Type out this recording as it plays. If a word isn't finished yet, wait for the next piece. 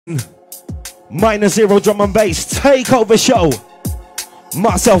-0 drum and bass takeover show.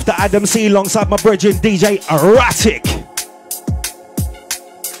 Myself, the Adam C, alongside my brethren DJ Erratic.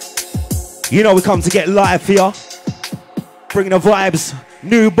 You know we come to get live here, bringing the vibes,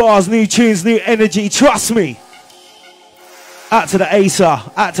 new bars, new tunes, new energy. Trust me. Out to the Acer,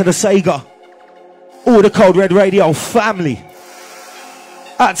 out to the Sega, all the Cold Red Radio family.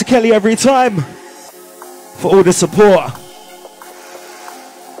 Out to Kelly every time for all the support.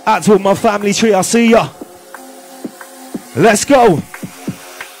 Out to all my family tree, I see ya. Let's go.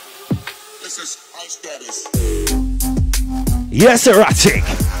 This is Ice Status. Yes, Erratic.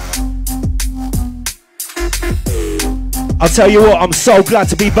 I'll tell you what, I'm so glad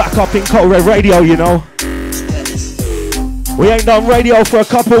to be back up in Cold Red Radio, you know. We ain't done radio for a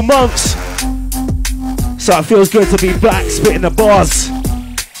couple months, so it feels good to be back, spitting the bars,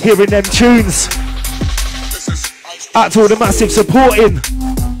 hearing them tunes. Out to all the massive supporting.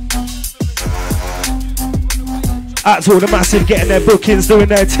 Out to all the massive getting their bookings, doing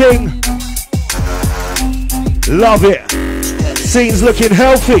their thing. Love it. Scene's looking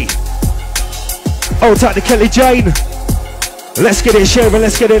healthy. Oh, type to Kelly Jane. Let's get it sharing,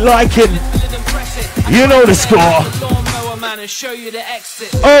 let's get it liking. You know the score.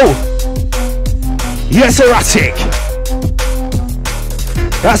 Oh, yes, Erratic.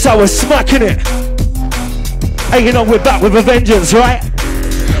 That's how we're smacking it. Hey, you know we're back with a vengeance, right?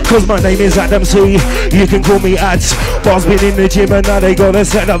 Cause my name is Adam C. You can call me Ads. Boss been in the gym and now they gonna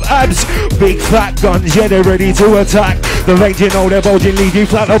set up abs. Big fat guns, yeah, they're ready to attack. The range, you know they're bulging, leave you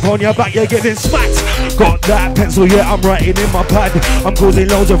flat up on your back, you're getting smacked. Got that pencil, yeah, I'm writing in my pad. I'm causing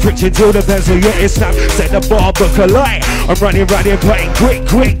loads of friction till the pencil, yeah, it's snap. Set the bar, book a light. I'm running, playing quick,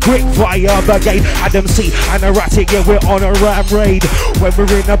 fire brigade. Adam C and Erratic, yeah, we're on a ram raid. When we're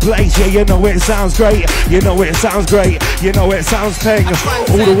in a place, yeah, you know it sounds great. You know it sounds great, you know it sounds peng.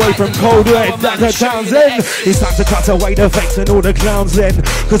 All the way from Cold Red down to Townsend. It's time to cut away the fakes and all the clowns then.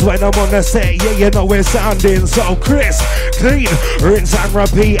 Cause when I'm on the set, yeah, you know we're sounding so crisp, clean, rinse and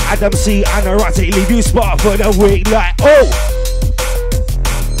repeat. Adam C and Erratic leave you spot for the week like, oh.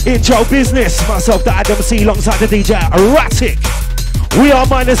 Intro business, myself, the Adam C, alongside the DJ Erratic. We are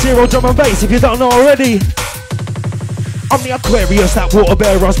 -0 drum and bass, if you don't know already. I'm the Aquarius, that water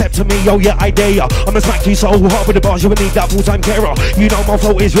bearer. Step to me, yo, yeah, I dare ya. I'ma smack you so hard with the bars, you will need that full-time carer. You know my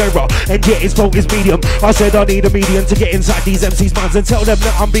flow is rarer, and yet his flow is medium. I said I need a medium to get inside these MC's minds and tell them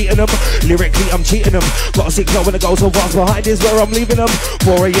that I'm beating them. Lyrically, I'm cheating them. Got a sick flow when I go so fast behind is where I'm leaving them.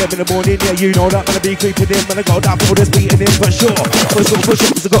 4 AM in the morning, yeah, you know that. Gonna be creeping in, when I go down for this beating in for sure. For sure, cause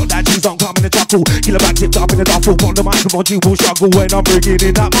I got that cheese on, come in the chuckle. Killer back tipped up in the duffel. On the microphone, you will struggle when I'm bringing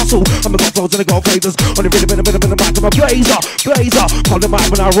in that muscle. I'm got flows and I got flavors. On the rhythm in the mic, I'm a blazer. On the mic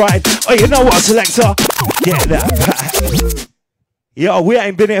when I ride. Oh, you know what, selector? Get that back. Yo, we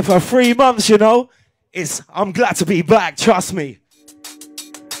ain't been here for 3 months, you know. I'm glad to be back, trust me.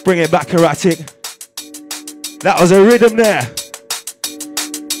 Bring it back, Erratic. That was a rhythm there.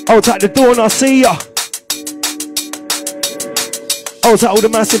 Hold tight the door and I'll see ya. Hold tight all the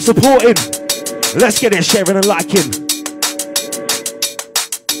massive supporting. Let's get it sharing and liking.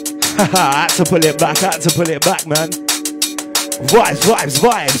 Haha, had to pull it back, man. Vibes.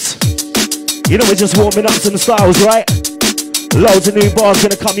 You know we're just warming up some styles, right? Loads of new bars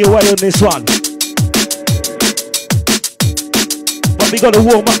gonna come your way on this one. But we gotta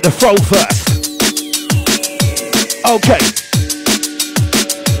warm up the throat first. Okay.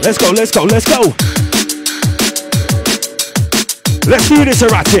 Let's go. Let's do this,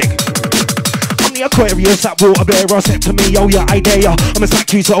 Erratic. Aquarius, that water bearer. Step to me, oh yeah, I dare ya. I'ma smack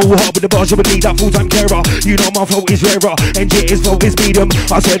you so hard with the bars, you would need that full-time carer. You know my flow is rarer, and yeah, his flow is medium.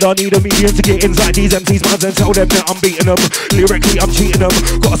 I said I need a medium to get inside these MC's minds and tell them that I'm beating them. Lyrically, I'm cheating them.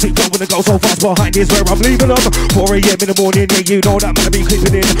 Got a sick flow when I go so fast behind is where I'm leaving them. 4 AM in the morning, yeah, you know that man I be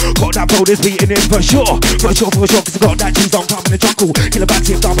creeping in. Got that flow that's beating in for sure, cause I got that cheese on, come in the chuckle. Killer back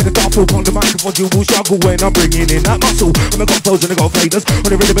tipped up in the duffel. On the microphone, you will struggle when I'm bringing in that muscle. And I got flows and I got flavors.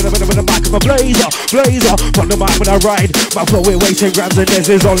 On the rhythm in the mic, I'm a blazer. On the mic when I ride. My flow we're weighting grams and this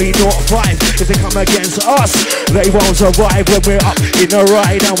is only 0.5. If they come against us, they won't survive. When we're up in the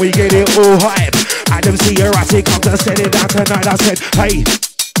ride and we get it all hype. Adam C, Erratic, come to set it down tonight. I said, hey,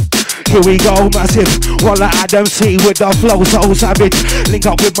 here we go, massive. One like Adam C with the flow so savage. Link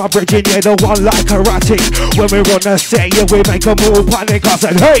up with my bridging, yeah, the one like Erratic. When we're on the set, yeah, we make them all panic. I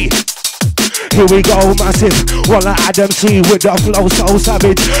said, hey, here we go, massive. One like Adam C with the flow so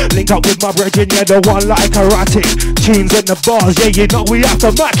savage. Link up with my brethren, yeah, the one like Erratic. Tunes and the bars, yeah, you know we have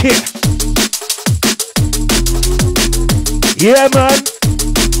to back it. Yeah, man.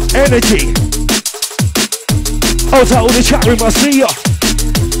 Energy. Oh, to all the chat room, I see ya.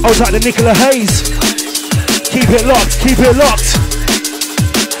 Hold tight to Nicola Hayes. Keep it locked, keep it locked.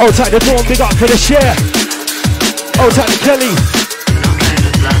 Hold tight to Dawn, big up for the share. Hold tight to Kelly.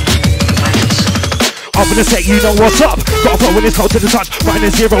 Up in the set, you know what's up. Got a flow when it's cold to the touch.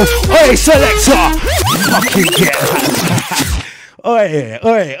 -0. Oi, selector. Fucking get that. Oi,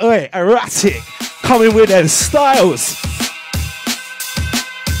 oi, oi. Erratic. Coming with them styles.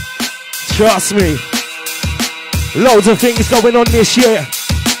 Trust me. Loads of things going on this year.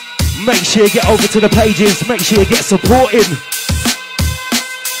 Make sure you get over to the pages. Make sure you get supporting.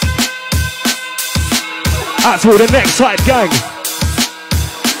 Out to all the next side gang.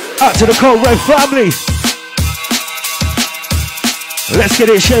 Out to the Cold Red family. Let's get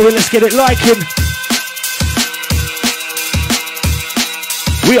it sharing, let's get it liking.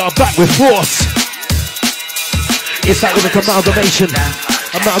 We are back with force. It's that lyric amalgamation.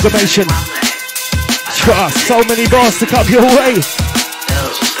 Amalgamation. Trust, so many bars to come your way.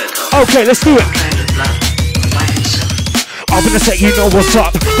 Okay, let's do it. Up in the set, you know what's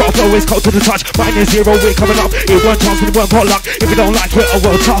up. Got a flow, it's cold to the touch. -0, we're coming up. It weren't chance, it weren't pot luck. If you don't like it, oh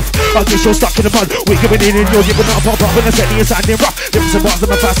well, tough. I guess you're stuck in the mud. We're giving in and you're giving up. Pop up in the set, you're sounding rough. Different bars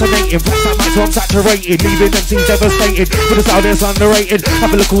that are fascinating. Fast that mics on saturated. Leaving MCs devastated. For the sound is underrated.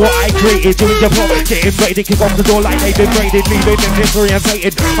 Have a look at what I created. Doing your plot, getting raided. Kick off the door like they've been raided. Leaving them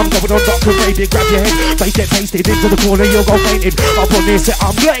disorientated. I'm going on Dr. Raided. Grab your head, face get pasted into the corner. You'll go fainted. Up on this set,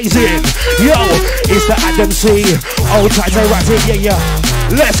 I'm blazing. Yo, it's the Adam C. Old tight erratic, yeah, yeah.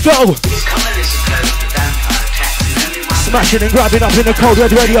 Let's go. Smashing and grabbing up in the Cold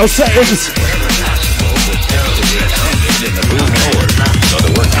Red radio settings.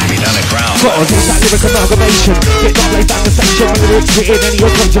 Cause it's that lyric amalgamation. Get not laid down the station. When the lyrics written, any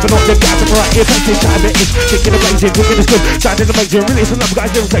approach of an object. Guys, I'm right here, taking time it is. Thinking of blazing, thinking it's good. Sounding amazing, releasing love,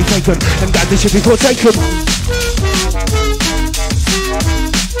 guys, never take taken. And guys, they should be forsaken.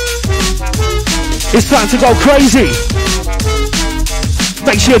 It's time to go crazy.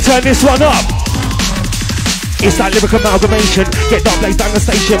 Make sure you turn this one up. It's that lyric amalgamation. Get dark blaze down the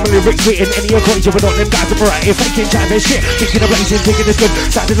station. When lyrics written, any equation. But not them guys are variety. Faking time and shit. Thinking of blazing, thinking it's good.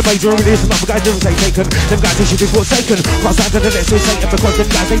 Sounding amazing, releasing love, guys never say taken. Them guys they should be forsaken. Cross out to the next is Satan. Because them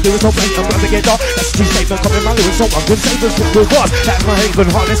guys they do it so blatant. Brother get dark. That's a true statement. Coming my lyrics, so one can save us. Good boss. That's my haven.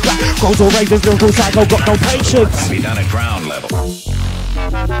 Heartless black. Goals or ravens. Lyrical psycho. Got no patience. Be done at ground level.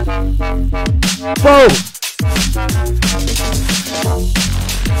 Boom.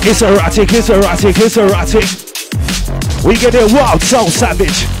 It's erratic, it's erratic, it's erratic. We get it wild, so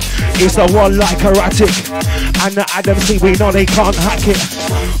savage. It's the one like erratic. And the Adam C, we know they can't hack it.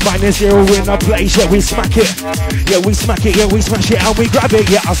 -0 in the place, yeah, we smack it. Yeah, we smack it, yeah, we smash it and we grab it.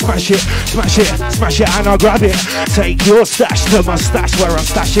 Yeah, I'll smash it, smash it, smash it and I'll grab it. Take your stash to my stash where I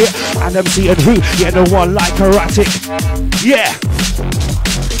stash it. Adam C and who? Yeah, the one like erratic. Yeah.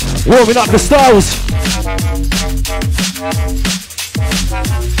 Warming up the styles.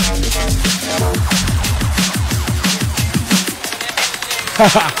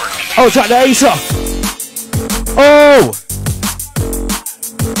 Oh, it's like the Acer. Oh!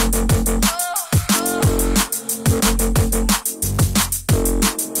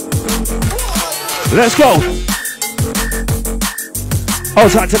 Let's go. Oh,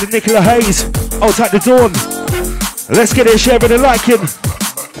 it's like to the Nicola Hayes. Oh, it's like the Dawn. Let's get it sharing and liking.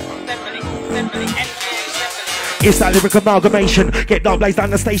 It's that lyric amalgamation. Get dark blaze down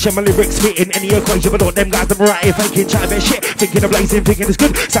the station. My lyrics fitting any equation. But not them guys, I'm right here faking, chatting their shit. Thinking of blazing, thinking it's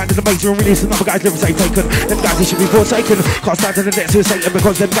good. Sounding amazing, releasing other guys, lyrics ain't taken. Them guys, they should be forsaken. Can't stand to the next to Satan.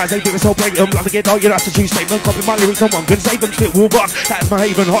 Because them guys, they do it so blatant. Love to get dark, yeah, that's a true statement. Copy my lyrics, someone can save them. Spit wall box, that's my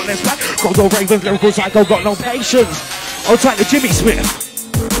haven. Heartless black, gold or ravens, lyrical psycho, got no patience. Hold tight to Jimmy Smith.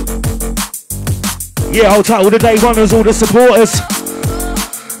 Yeah, hold tight all the day runners, all the supporters.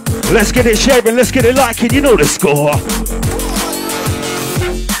 Let's get it sharing, let's get it liking, you know the score.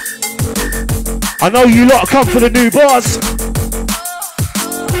 I know you lot come for the new bars.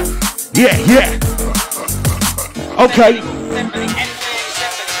 Yeah, yeah. Okay.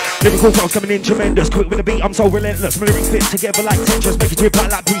 Lyrical flows coming in tremendous, quick with the beat, I'm so relentless. My lyrics fit together like Tetris, make it drip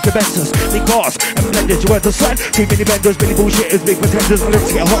like pre-commences. Big bars and blenders, you heard the sign. Too many benders, many bullshitters, big pretenders. My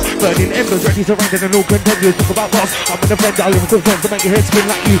lyrics get hot, burning embers, ready to rain and all contenders. Talk about bars, I'm an offender, lyrical friends to make your head spin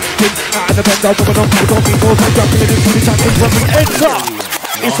like you. Spin out of the bender, coming on, don't be more than jumping into the champions when we enter.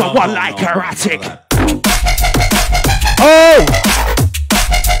 It's a one like erratic. Oh!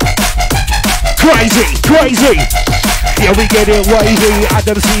 Crazy, crazy. Yeah, we get it wavy.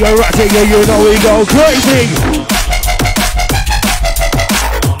 Adam C erratic, yeah, you know we go crazy.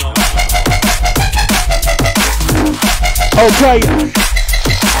 Okay,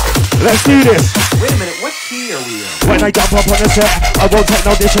 let's do this. Wait a minute, what key When I jump up on the set, I won't take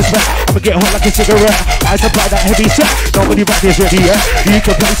no disrespect. I'ma get hot like a cigarette. I supply that heavy set. Nobody back this ready yet. You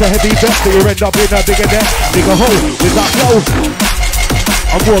can place a heavy bet, but you end up in a bigger net. Bigger hole with that flow.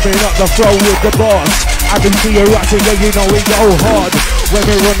 I'm warming up the flow with the bars. I can see you rocking, yeah, you know we go hard. When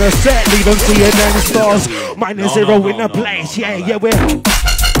we're on the set, leave them seeing them stars. -0 in the place, yeah, we're...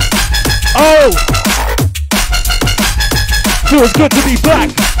 Oh! Feels good to be back.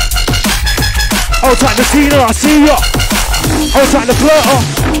 Hold tight the Tina, I see ya. Hold tight the Flirter.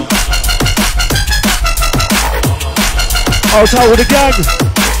 Hold tight with the gang.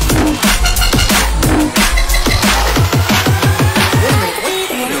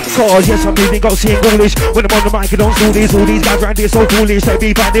 Cause yes, I'm leaving, go seeing English. When I'm on the mic, I don't do this. All these guys around here so foolish. They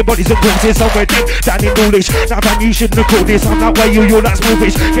be finding bodies and corpses somewhere deep down in English. Now fam, you shouldn't have called this. I'm that way, you're that small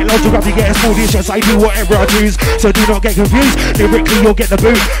fish. Get loads of grab, you get a small dish. Yes, I do whatever I choose, so do not get confused. Lyrically, you'll get the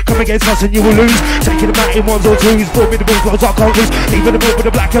boot. Come against us and you will lose. Taking them out in ones or twos. Formidable flows, I can't lose. Leaving the boot with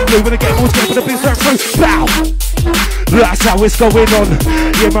the black and blue. When I get more scared for the big through. Bow! That's how it's going on.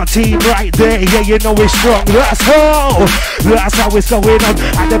 Yeah, my team right there. Yeah, you know it's strong. That's how it's going on.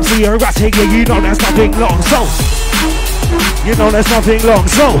 And them see a ratting. Yeah, you know there's nothing long. So, you know there's nothing long.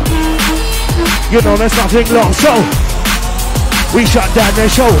 So, you know there's nothing long. So, we shut down the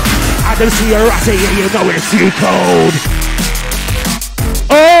show. And them see a ratting. Yeah, you know it's too cold.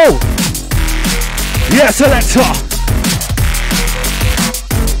 Oh, yeah, selector.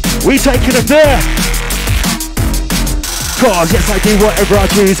 We taking them there. Cause yes, I do whatever I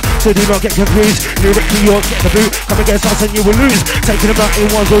choose, so do not get confused. Lyrically, you'll get the boot. Come against us and you will lose. Taking them out in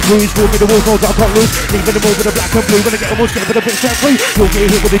ones or twos. For me, the walls, no, I can't lose. Leaving them all with the black and blue. When I get them all scared for the bitch step free. You'll get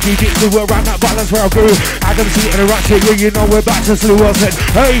hit with the jiu-jitsu around that balance where I grew. Adam C and a rat here, yeah, you know we're back to slew. I said,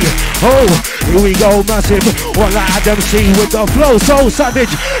 hey, oh, here we go, massive. One like Adam C with the flow, so savage.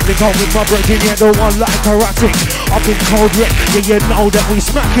 Link on with my breaking, yeah, the one like karate. Up in cold red, yeah, you know that we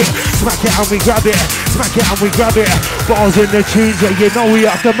smack it and we grab it. Smack it and we grab it. Bars in the tunes, yeah, you know we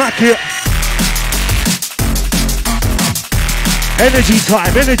have to mack it. Energy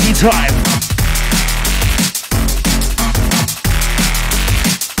time, energy time.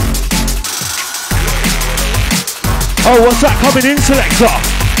 Oh, what's that coming in, selector?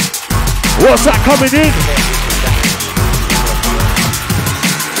 What's that coming in?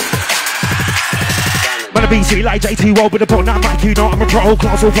 Man, a BC like JT World with a put that mic, you know I'm a pro.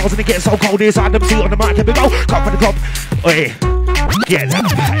 Class all floors and it gets so cold inside them. See on the mic, here we go. Come for the club. Oi, get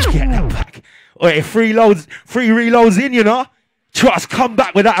that back, get that back. Oi, free reloads in, you know. Trust, come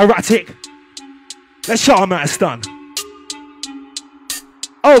back with that erratic. Let's show them how it's done.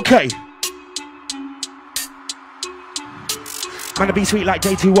 Okay. Man, to be sweet like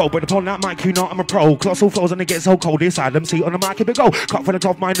JT World, but upon that mic, you know I'm a pro. Class all flows and it gets so cold inside them. See on the mic, here we go. Cut for the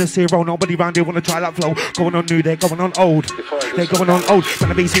top, -0. Nobody round here wanna try that flow. Going on new, they're going on old. They're going on old. Man,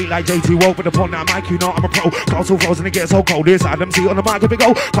 to be sweet like JT World, but upon that mic, you know I'm a pro. Class all flows and it gets so cold inside them. See on the mic, here we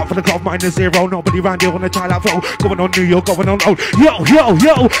go. Cut for the top, -0. Nobody round here wanna try that flow. Going on new, you're going on old. Yo, yo,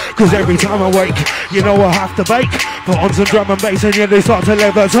 yo. Cause every time I wake, you know I have to bake. Put on some drum and bass and yeah, they start to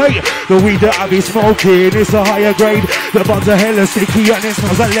levitate. The weed that I be smoking, it's a higher grade. The buds are hella sticky and it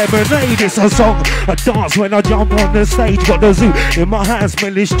smells like lemonade. It's a song, a dance when I jump on the stage. Got the zoo in my hands,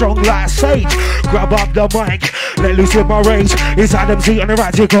 smelling strong like sage. Grab up the mic, let loose with my rage. It's Adam C and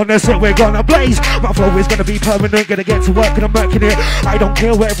erratic on the set, we're gonna blaze. My flow is gonna be permanent, gonna get to work and I'm working it. I don't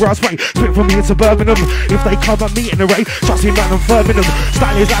care wherever I spray, spit from here to Birmingham. If they come at me in the rain, trust me man, I'm firming them.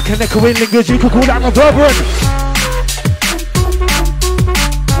 Style is like an echoing lingers, you could call that reverberant.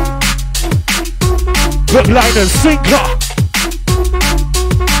 Hook, line and sinker.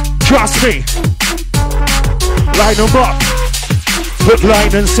 Trust me. Line them up. Hook,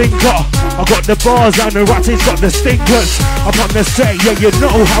 line and sinker. I got the bars and the ratties got the stinkers. I'm on the set, yeah, you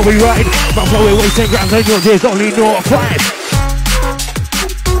know how we ride. My flow is wasting grams and yours is only 0.5.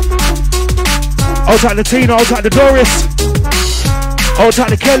 I'll take the Tina, I'll take the Doris. I'll take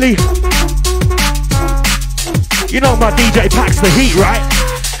the Kelly. You know my DJ packs the heat, right?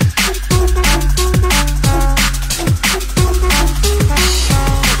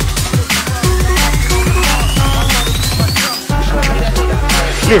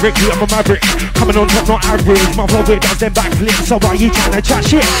 Lyrically, I'm a maverick, coming on top, not average. My flow it does them backflip, so why you trying to chat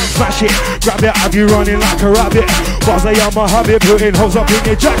shit? Smash it, grab it, have you running like a rabbit. Bars they are my habit, putting holes up in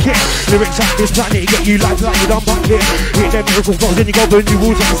your jacket. Lyrics at this planet, get you like you don't back it. Hit them miracle flows, then you go burn you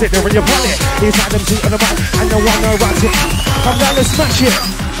walls and sit there in your planet. Inside them seat on the mic, and no one knows it. Come down and smash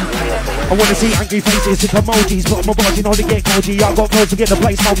it. I wanna see angry faces, sick emojis, put my body on the get koji. I got close to get the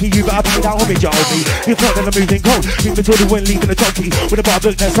place smoky, you better pay that homage, you owe me. If not, then I'm moving cold, in between the wind, leaving a jockey. With a bar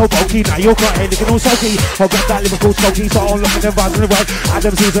book that's so bulky, now you're crying, looking all sulky. I'll grab that Liverpool smoky, so I'm looking them vibes in the road.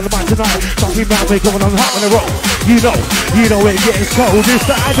 Adam C's on the mic tonight, talking about me going on hot on the road. You know it gets cold. It's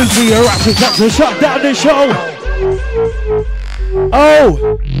the Adam C erratic, got to shut down the show.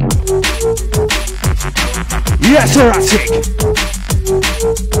 Oh, yes, erratic.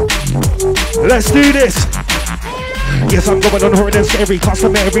 Let's do this. Yes, I'm going on horrid and scary.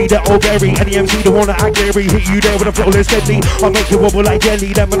 Customary, that old berry. Any MC that wanna act airy, hit you there with a flawless deadly. I'll make you wobble like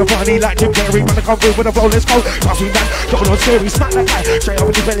jelly. Them and a funny like Jim Carrey. When I come through with a flawless cold, pass me back, going on scary. Smack that guy straight up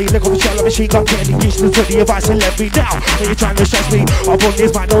in the belly. Look on the shell of a machine gun. Getting useless to the advice and let me down. Are you trying to stress me? Up on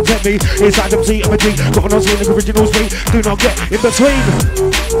this man, don't tempt me. It's Adam C, I'm a G. Going on screen like originals me. Do not get in between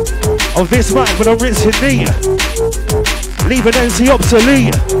of this man when I'm rinsing me. Leave an MC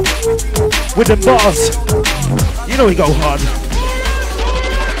obsolete with them bars. You know we go hard.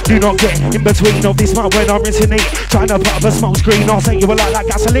 Do not get in between of this man when I'm rinsing it. Trying to put up a smoke screen, I'll say you were like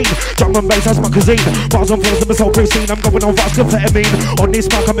gasoline. Drum and bass, that's my cuisine. Bars on floors, I'm so pristine. I'm going on fast amphetamine. On this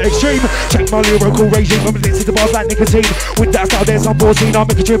mic, I'm extreme. Check my lyrical regime. I'm addicted to bars like nicotine. With that style, there's some 14. I'll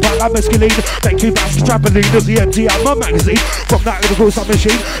make a trip out like mescaline. Thank you, that's the trampoline. There's the empty out my magazine. From that lyrical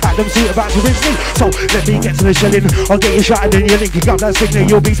submachine, Adam C about to rinse me. So let me get to the shelling. I'll get you shot and then you're linking up that signal.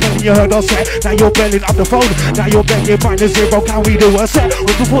 You'll be smelling your heard all set. Now you're belling up the phone. Now you're begging -0. Can we do a set?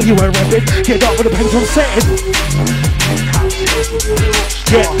 Well, before you were rapping, get up with the pace I'm setting.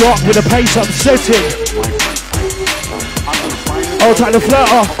 Get dark with the pace I'm setting. I'll take the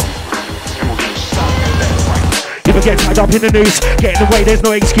flutter. If I get tied up in the noose, get in the way, there's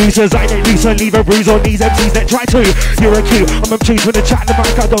no excuses. I ain't loose and leave a bruise on these MCs that try to. You're a cute, I'm obtuse with the chat, the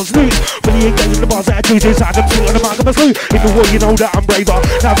mic, I don't snooze. Fully engaged in the bars that I choose, inside them sweet on the mic, I'm a slew. If you war, you know that I'm braver.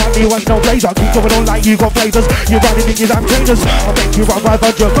 Now find me, you ain't no blazer. Keep going on like you got flavors. You're running in your damn trainers. I'll make you run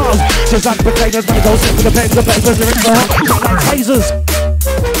 500 miles. Just like the containers, made those sit with the pens and papers. Lyrics are hot, not like phasers.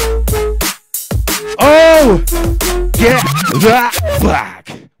 Oh, get that back.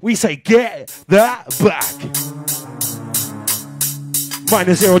 We say get that back.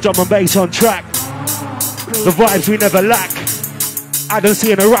 -0 drum and bass on track. The vibes we never lack. Adam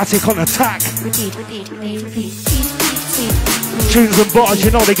C and erratic on attack. Tunes and bars,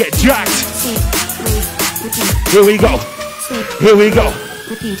 you know they get jacked. Here we go. Here we go.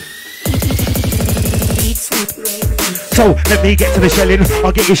 So let me get to the shelling.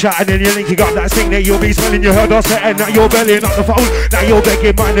 I'll get you shot and then you link. You got that thing that you'll be smelling. You heard us set and now you're belling up the phone. Now you're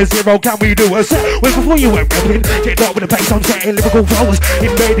begging -0. Can we do a set? Well, before you went rapping, get up with the pace I'm setting. Lyrical flows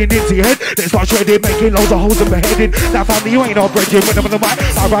embedding into your head. Then start shredding, making loads of holes and beheading. Now family, you ain't no bridging. When I'm on the mic,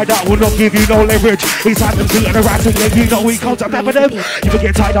 I ride out, will not give you no leverage. He's Adam C and erratic, then you know he comes up after them. You can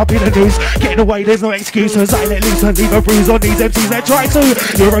get tied up in the news, getting away, there's no excuses. I let loose and leave a bruise on these MCs that try to.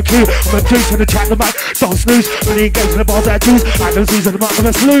 You're a cute, I'm a juice for the chat, the mic, don't snooze. Really engage in the bars that I choose. Adam C's on the mic, I'm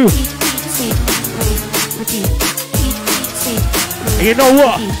a slew. And you know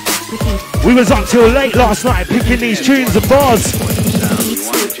what? We was up till late last night picking these tunes and bars.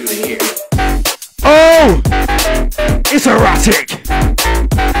 Oh! It's erratic.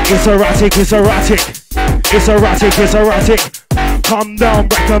 It's erratic, it's erratic. It's erratic, it's erratic. Come down,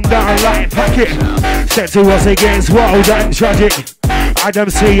 break them down like packet. Said to us against wild and tragic. Adam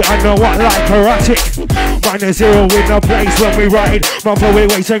C, I know what like erratic. -0 in the place when we ride. My flow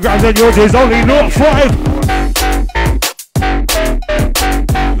it weights and grams and yours is only 0.5.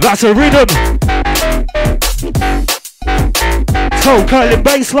 That's a rhythm. So curling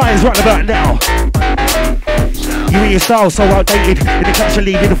bass lines right about now. You and your style so outdated. In the clash of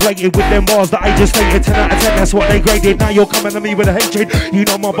leaving deflated with them bars that I just stated. 10 out of 10, that's what they graded. Now you're coming at me with a hatred. You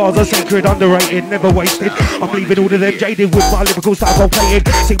know my bars are sacred, underrated, never wasted. I'm leaving all of them jaded with my lyrical style gold-plated.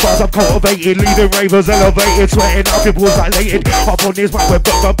 Sick bars I've cultivated, leaving ravers elevated. Sweating up your balls dilated. Up on this mic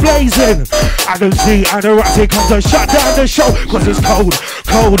we're blazing. Adam C and erratic comes to shut down the show. Cause it's cold,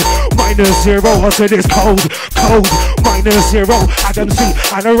 cold, -0. I said it's cold, cold, -0. Adam C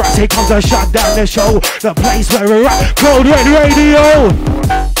and erratic comes to shut down the show. The place where we're at, Cold Red Radio.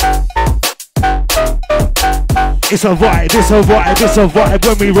 It's a vibe, it's a vibe, it's a vibe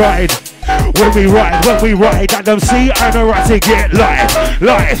when we ride. When we ride, when we ride. Adam C and erratic get live,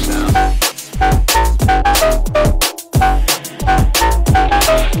 live.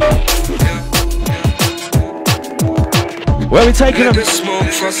 Where we taking them?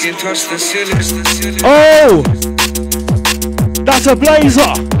 Oh, that's a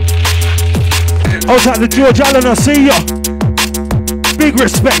blazer. Out at the George Allen, I see ya. Big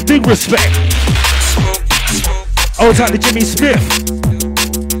respect, big respect. Out at the Jimmy Smith.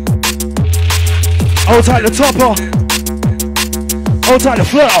 Hold tight the topper. Hold tight the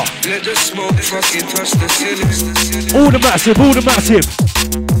flutter. Let the smoke fucking touch the ceiling. All the massive, all the massive.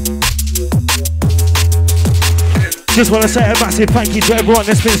 Just want to say a massive thank you to everyone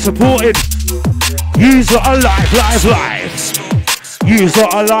that's been supported. Yous are alive, live, live. Yous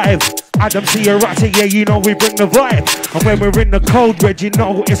are alive. Adam C. Erratic, yeah, you know we bring the vibe. And when we're in the cold red, you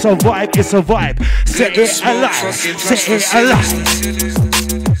know it's a vibe, it's a vibe. Set it alive, set it alive.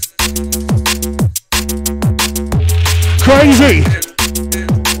 Crazy.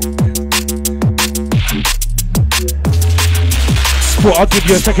 But I'll give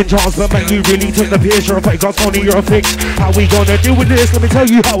you a second chance, but man, you really took the piss. You're a fake, got Tony, you're a fix. How we gonna deal with this? Let me tell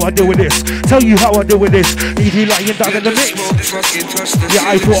you how I deal with this. Tell you how I deal with this. Leave you lying down in the mix. Yeah,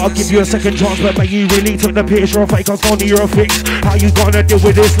 I thought I'd give you a second chance, but man, you really took the piss. You're a fake, got Tony, you're a fix. How you gonna deal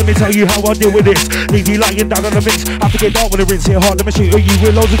with this? Let me tell you how I deal with this. Leave you lying down in the mix. I have to get dark with a rinse here hard. Let me shoot you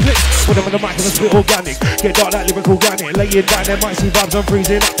with loads of clips. Put them on the mic and I spit organic. Get dark like lyrical granite. Lay it down, they might see vibes. I'm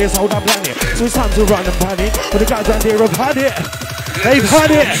freezing up this whole damn planet. So it's time to run and panic. But the guys down there have had it. They've had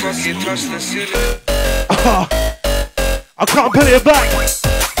it. I can't put it back.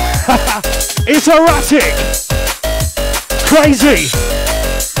 It's erratic. Crazy.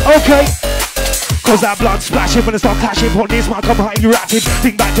 Okay. Cause that blood splashing when I start clashing on this mic, I'm highly rapping.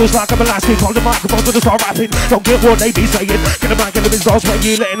 Think back just like I'm elastic on the microphone when I start rapping. Don't get what they be saying. Get the mic and the biz all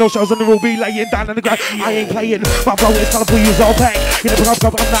spraying. Letting no shows and they'll all be laying down on the ground. I ain't playing. My flow is colourful, use all pain. You never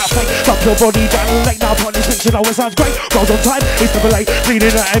come, I'm not fake. Dump your body down and late now upon this fiction. Oh, it sounds great. Goes on time, it's never late.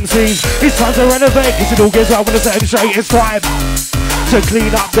 Leading the MCs. It's time to renovate. Cause it all gets out when I set them straight. It's time to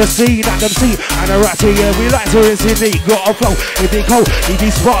clean up the scene. Adam C. and Erratic, yeah, we like to rinse it neat. Got a flow, if it cold, if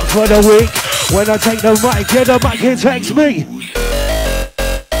it spark for the week. When I take the mic, get the mic and text me.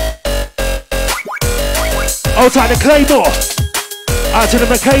 Outside the Claymore, out to the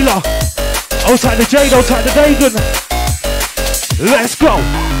Michaela, outside the Jade, outside the Dagon. Let's go,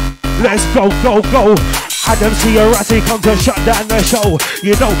 go, go. Adam C. Erratic come to shut down the show.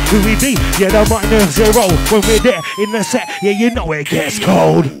 You know who we be, yeah, the -0. When we're there in the set, yeah, you know it gets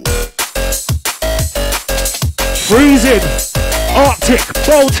cold. Freezing, Arctic,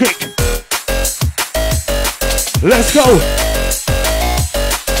 Baltic. Let's go.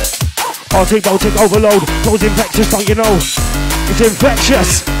 Arctic, Baltic overload. Those infectious, don't you know? It's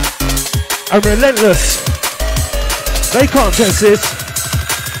infectious and relentless. They can't test this.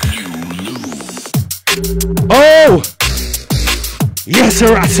 Oh! Yes,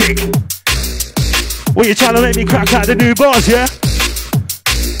 Erratic. What, you trying to make me crack out the new bars, yeah?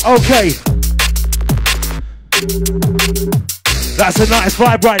 Okay. That's a nice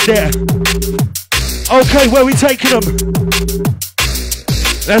vibe right there. Okay, where we taking them?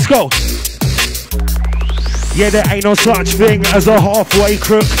 Let's go. Yeah, there ain't no such thing as a halfway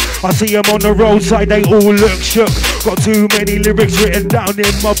crook. I see them on the roadside, they all look shook. Got too many lyrics written down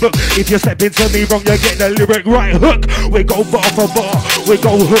in my book. If you step into me wrong, you get the lyric right hook. We go bar for bar, we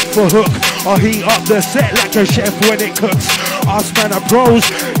go hook for hook. I heat up the set like a chef when it cooks. Us man are pros,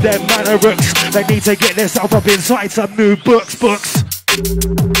 them man are rooks. They need to get themselves up inside some new books.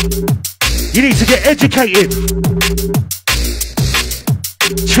 You need to get educated.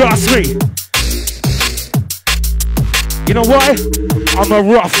 Trust me. You know why? I'm a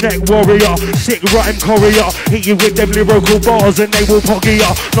roughneck warrior, sick rhyme courier. Hit you with them lyrical bars and they will poggy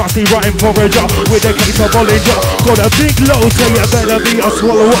ya. Nasty rhyme forager with a case of Bollinger. Got a big load, so you better be a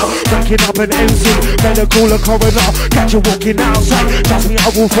swallower. Backing up an MC, better call a coroner. Catch you walking outside, trust me I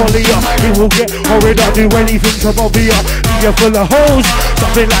will follow ya. It will get horrid, I'll do anything to bother ya. Leave you full of holes,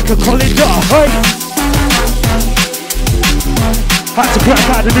 something like a colander. Hey! Had to crack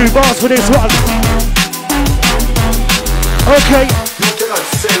out the new bars for this one. Okay.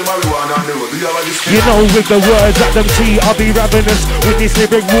 You know with the words at them T, I'll be ravenous with this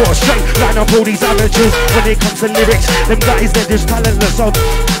lyric war. Straight line up all these amateurs. When it comes to lyrics, them guys they're just talentless. So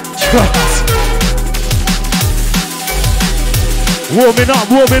trust. Warming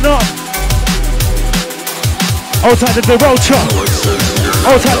up. Outside of the Rocha,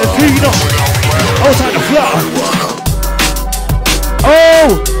 outside the Pino, outside the Flutter.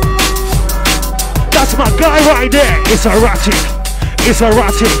 Oh! That's my guy right there. It's erratic.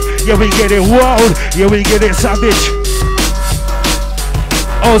 Yeah, we get it wild. Yeah, we get it savage.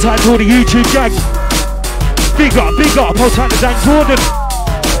 Outside to the YouTube gang. Big up. Outside the Dan Gordon.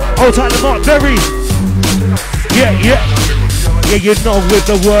 Outside the Mark Berry. Yeah. Yeah, you know with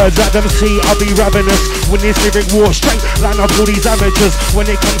the words Adam C, I'll be ravenous. When this lyric war straight, line up all these amateurs. When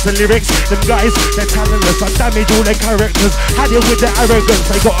it comes to lyrics, them guys, they're talentless. I damage all their characters. Had it with their arrogance.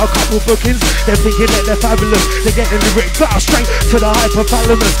 They got a couple bookings, they're thinking that they're fabulous. They get the lyric bow straight to the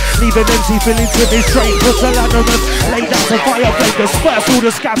hypothalamus. Leave an MC feeling timid straight, pusillanimous. Lay down to fire flame, disperse all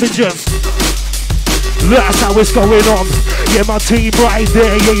the scavengers. That's how it's going on. Yeah, my team right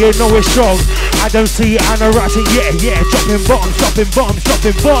there, yeah, you know it's strong. Adam C, Anoratic, yeah, dropping bombs, dropping bombs,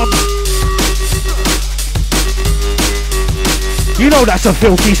 dropping bombs. You know that's a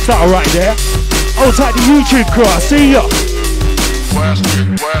filthy style right there. Outside the YouTube crew, I see ya.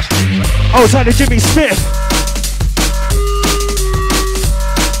 Outside the Jimmy Smith.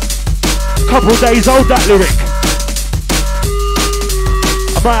 Couple days old, that lyric.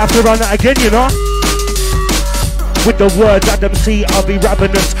 I might have to run that again, you know. With the words Adam C, I'll be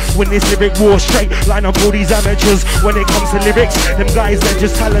ravenous. When this lyric war straight, line up all these amateurs. When it comes to lyrics, them guys, they're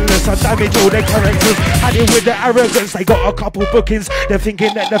just talentless. I damage all their characters. Had it with their arrogance. They got a couple bookings, they're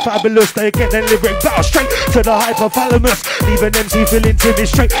thinking that they're fabulous. They get their lyric bow straight to the hypothalamus. Leave an MC feeling timid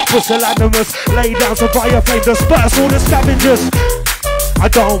straight, pusillanimous. Lay down some fire flame, disperse all the scavengers. I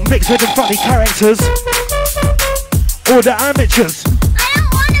don't mix with them funny characters or the amateurs.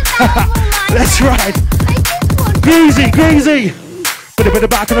 Let's ride. Greasy, greasy. Bit of the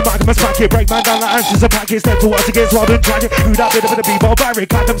back of the mic, I smack it. Break man down like answers a packet. Step towards against wild and tragic. Who that bit of the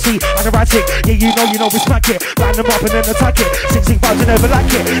be-barbaric? Adam C, Anoratic. Yeah, you know we smack it. Line them up and then attack it. Sing vibes and never lack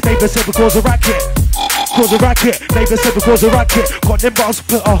it. Neighbour said we cause a racket. Cause a racket. Neighbour said we cause a racket. Got them bars,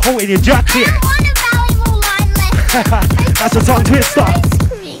 put a hole in your jacket. That's a tongue twister.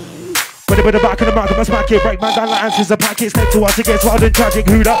 Bit of back of the mic, I smack it. Break man down like answers a packet. Step towards against wild and tragic.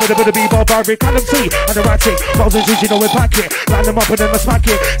 Who that bit of the be-barbaric? Adam C, Anoratic. Balls and you know we pack it. Line them up and then I smack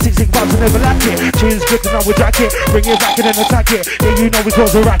it. Sing vibes and never lack it. Tunes good and I will jack it. Bring it back and then attack it. Yeah, you know we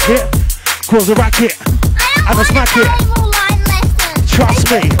cause a racket. Cause a racket. And I smack it. Trust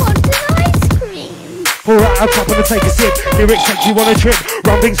me. Alright, I'll top and take a sip. Lyrics make you wanna trip.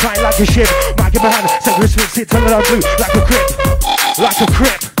 Run things tight like a ship. Mic in my hand, sacred spit, sit till I'm blue. Like a grip. Like a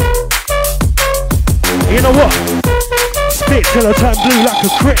grip. You know what? Spit till I turn blue like a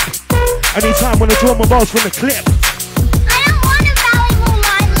crip. Anytime when I draw my balls from the clip,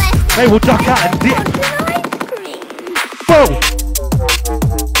 they will duck out and dip. Boom!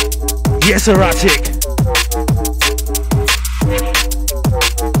 Yes, erratic.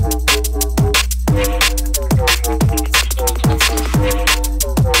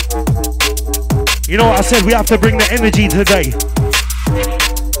 You know what I said? We have to bring the energy today.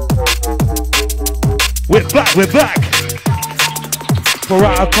 We're back, we're back. Pour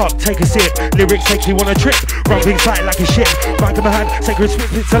out a cup, take a sip. Lyrics make you wanna trip. Run things tight like a ship. Mic in my hand, sacred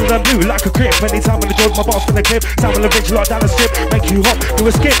spit, tell them blue like a grip. Anytime when I draw my bars from the clip, sound will rich lot down the strip. Make you hop, do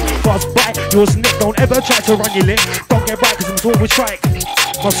a skip. Bars bite, yours nick. Don't ever try to run your lip. Don't get right, cause my sword will strike.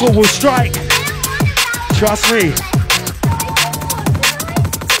 My sword will strike. Trust me.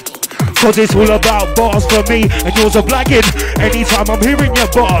 Cause it's all about bars for me, and yours are blagging. Anytime I'm hearing your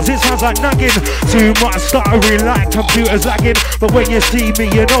bars, it sounds like nagging. Too much stuttering like computers lagging. But when you see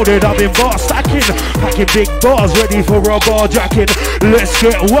me, you know that I've been bar stacking. Packing big bars, ready for a bar jacking. Let's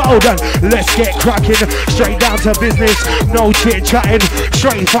get wild and let's get cracking. Straight down to business, no chit chatting.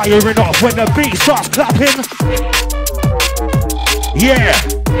 Straight firing off when the beat starts clapping. Yeah,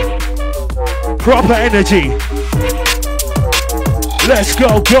 proper energy. Let's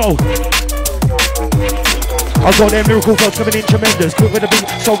go, go. I've got them lyrical folks coming in tremendous. Quick with the beat,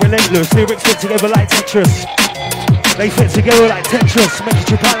 so relentless. Lyrics fit together like Tetris. They fit together like Tetris. Make you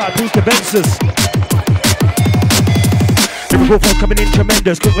trip out like Peter Benson's. Lyrical folks coming in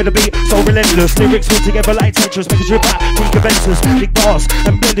tremendous. Quick with the beat, so relentless. Lyrics fit together like Tetris. Make you trip out Peter Benson's. Big bars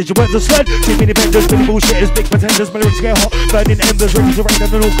and blended. Your words are slurred. Too many benders, many bullshitters, big pretenders. My lyrics get hot, burning embers. Ready to rain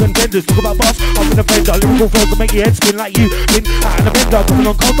on all contenders. Talk about bars, I'm an offender. Lyrical folks that make your head spin like you. Been out in a bender. Coming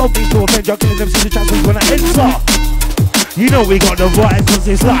on cold, don't need to offend. You're killing them to the chances when I enter. You know we got the vibe cause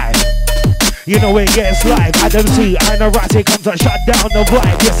it's live. You know it gets live. Adam C, Anoratic comes to shut down the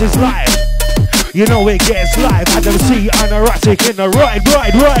vibe. Yes, it's live. You know it gets live. Adam C, Anoratic in the ride.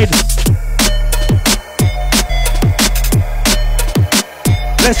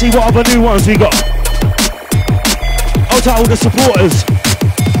 Let's see what other new ones we got. Out to all the supporters.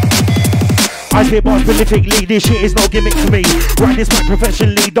 I spit bars prolifically, this shit is no gimmick to me. Write this mic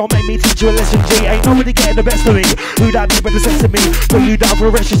professionally, don't make me teach you a lesson, G. Ain't nobody getting the best of me. Who that be but the sense of me? Put you down for a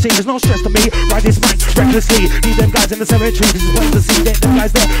rest, you see, there's no stress to me. Write this mic recklessly, leave them guys in the cemetery. This is plain to see, get them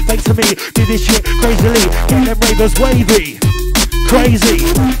guys there, fake to me. Do this shit crazily, get them ravers wavy. Crazy,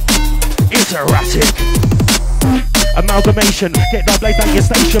 it's erratic. Amalgamation, get the blaze down your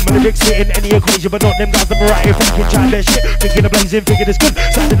station. My lyrics fit in any equation, but not them guys that variety thinking, trying their shit. Thinking of blazing, thinking it's good.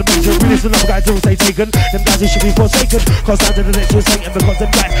 Sounding amazing, release the other guys who say taken. Them guys who should be forsaken. Cause sounding the next to Satan, because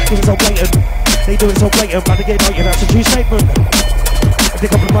them guys do it so blatant. They do it so blatant, but they get out, yeah, that's a true statement. If they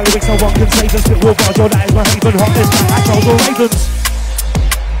come from my lyrics, no one can save us. Spit war bars, yo, that is my haven. Hottest man, I chose the Ravens.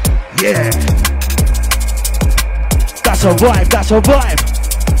 Yeah. That's a vibe, that's a vibe.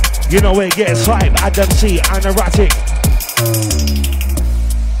 You know where it gets hype. Adam C, and erratic.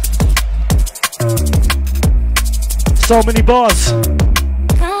 So many bars.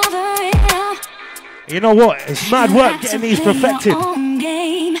 You know what? It's mad work getting these perfected.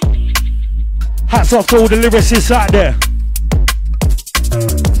 Hats off to all the lyricists out there.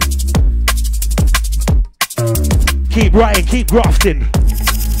 Keep writing, keep grafting.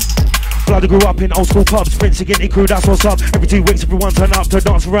 Blood grew up in old school pubs, Prince again, crew, that's what's up. Every 2 weeks everyone turn up to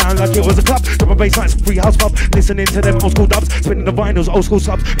dance around like it was a club. Drop a bass lines, free house pub, listening to them old school dubs, spinning the vinyls, old school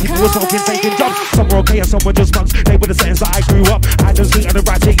subs. People were smoking, taking jumps. Some were okay and some were just mugs. They were the settings that I grew up. I don't see the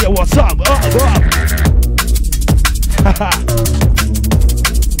right yeah, what's up?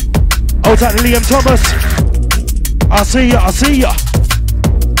 Old tight Liam Thomas. I see ya, I see ya.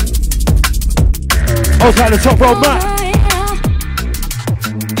 Old tight the top row Matt.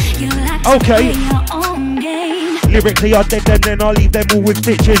 Okay. Lyrically I dead and then I'll leave them all with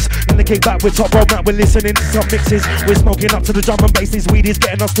stitches. In the kick back with top row Matt, we're listening to some mixes. We're smoking up to the drum and bass, this weed is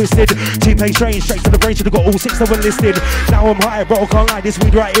getting us twisted. T-Pain strange, straight to the brain, should've got all 6 that were listed. Now I'm high, bro, can't lie, this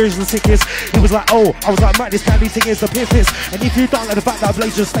weed right here is the sickest. He was like, oh, I was like, Matt, this candy thing is the piffest. And if you don't like the fact that I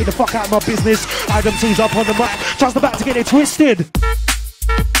blaze, just stay the fuck out of my business. Adam C's up on the mic, just about to get it twisted.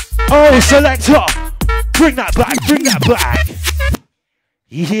 Oh, selector, bring that back, bring that back.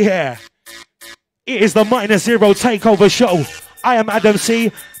 Yeah. It is the -0 Takeover show. I am Adam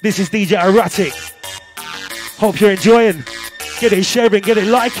C. This is DJ Erratic. Hope you're enjoying. Get it sharing, get it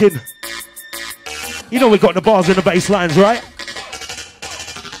liking. You know we got the bars and the bass lines, right?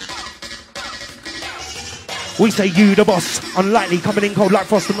 We say you the boss. Unlikely, coming in cold like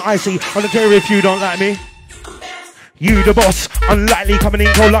frost and icy. I don't care if you don't like me. You the boss, unlikely, coming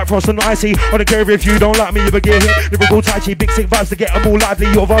in cold like frost and icy. I don't care if you don't like me, you better get hit. Lyrical tai chi, big sick vibes to get them all lively.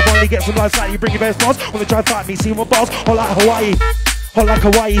 Your vibe only gets some life slightly. Bring your best bars, wanna try fight me, see my bars. Hot like Hawaii, hot like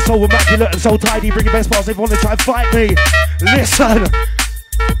Hawaii. So immaculate and so tidy. Bring your best bars if you wanna try fight me. Listen,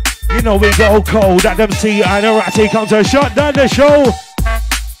 you know we go cold. Adam C and Erratic come to shut down the show.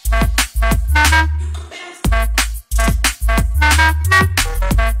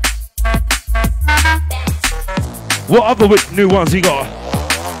 What other new ones you got?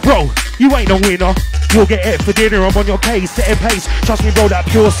 Bro, you ain't no winner. You'll get it for dinner, I'm on your case, setting pace. Trust me bro, that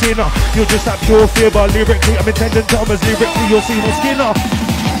pure sinner. You're just that pure fibber. Lyrically, I'm intending Thomas. Lyrically, you'll see my Skinner.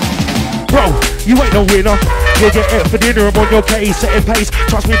 Bro, you ain't no winner. You'll get it for dinner, I'm on your case, setting pace.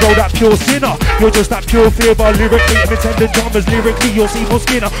 Trust me bro, that pure sinner. You're just that pure fibber. Lyrically, I'm intending Thomas. Lyrically, you'll see my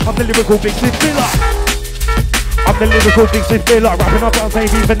Skinner. I'm the lyrical big slip filler. I'm the lyrical big slip filler. Rapping up on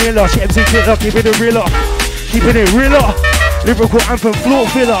baby vanilla. Shit MC killer, keeping it realer. Keeping it realer, lyrical anthem floor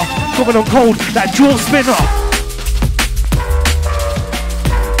filler, coming on cold, that jaw spinner.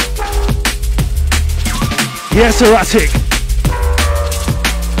 Yes, Erratic.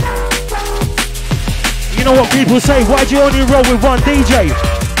 You know what people say, why'd you only roll with one DJ?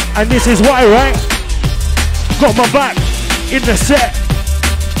 And this is why, right? Got my back in the set.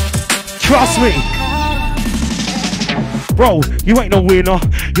 Trust me. Bro, you ain't no winner.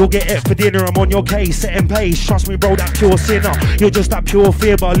 You'll get it for dinner, I'm on your case, setting pace. Trust me bro, that pure sinner. You're just that pure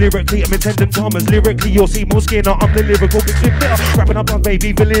fibber. Lyrically, I'm intending Thomas. Lyrically, you'll see more Skinner. I'm the lyrical big slip bitter. Rapping up on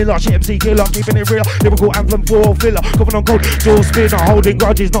baby vanilla. Shit MC killer, keeping it real. Lyrical anthem for filler. Coming on cold, jaw spinner. Holding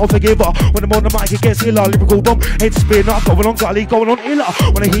grudges, not a forgiver. When I'm on the mic, it gets iller. Lyrical bomb, head spinner. Going on gully, going on iller.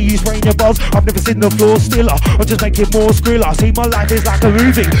 When I hear you spraying your buzz, I've never seen the floor stiller. I just make it more skriller. See, my life is like a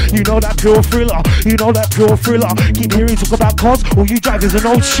movie. You know that pure thriller. You know that pure thriller. Keep hearing talk about cars. All you drive is an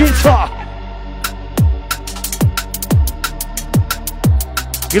old shitter.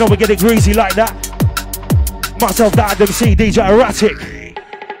 You know we get it greasy like that. Myself, that Adam C, DJ Erratic.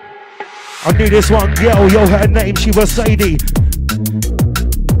 I knew this one girl, yo, her name, she was Sadie.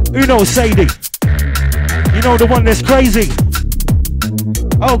 Who knows Sadie? You know the one that's crazy?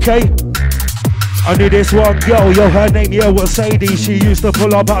 Okay. I knew this one girl, yo, her name, yeah, was Sadie. She used to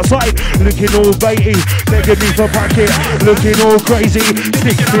pull up outside, looking all baity, begging me for packet, looking all crazy,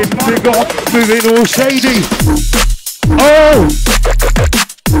 stick thin figure, moving all shady. Oh!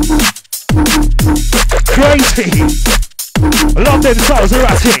 Crazy! Love them styles,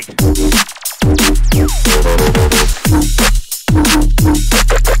 Erratic.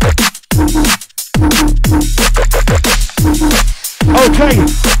 okay.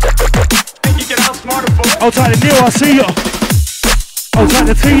 I'll take the Neil, I see ya. I'll take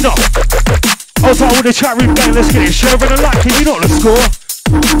the Tina. I'll take all the chat room gang, let's get it. Sharing and liking, you know the score.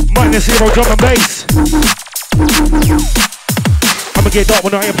 -0 drum and bass. I'ma get dark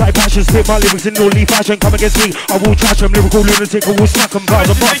when I apply passion. Spit my lyrics in all fashion. Come against me, I will trash them. Lyrical lunatic, I will smack them. Bars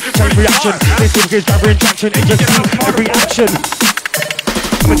and bars, chain reaction. This lyric is gathering traction. And just see every action.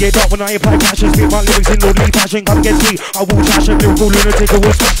 I'ma get dark when I apply passion. Spit my lyrics in all fashion. Come against me, I will trash them. Lyrical lunatic, I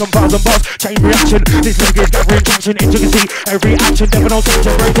will smack them. Bars and bars, chain reaction. This lyric is gathering traction. And you can see every action. Never know such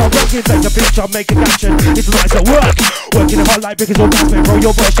a break. I'm working like a bitch, I'm making action. It's nice at work. Working hard like because you're gasping. Throw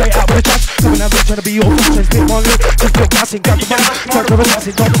your boy straight out with the trash. Coming at me trying to be your fashion. Spit my lyrics, just feel gassing. Grab the mic, turn to the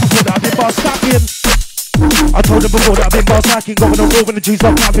gassing. Told them before that I've been bar stacking. I told them before that I've been bar stacking. Going on roll when the juice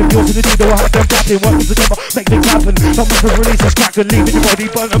up clapping. Yours in the deed, I'll have them clapping. Working together, make things happen. Some of the releases cracking. Leaving your body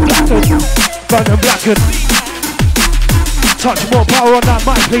burnt and blackened. Burnt and blackened. Touch more power on that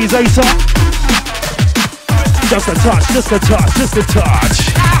mic, please, Asa. Just a touch, just a touch, just a touch.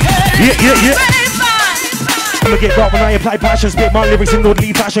 Yeah. I'ma get dark when I apply passion. Spit my lyrics in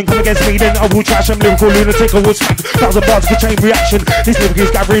orderly fashion. Come against me, then I will trash them. Lyrical lunatic, I will smack. 1,000 bars for chain reaction. This lyric is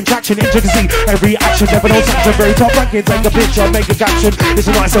gathering traction. Intricacy, every action. Never know section. Very top ranking. Take a picture, make a caption. It's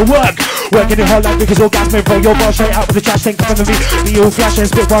a nice work. Working it hard like because orgasming. Throw your bar straight out with the trash. Think come to me. Be all flashing.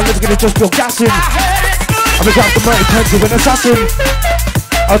 Spit my lyrics gonna just feel gassing. I'ma grab the money, turn to an assassin.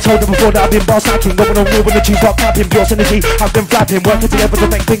 I told them before that I've been bar stacking. Going on war when the tunes start clapping. Pure synergy, have them flapping. Working together to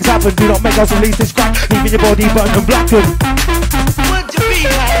make things happen. Do not make us release this crack. Leaving your body burnt and blackened.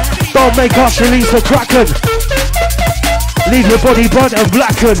 Don't make us release the kraken. Leave your body burnt and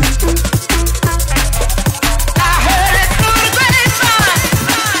blackened.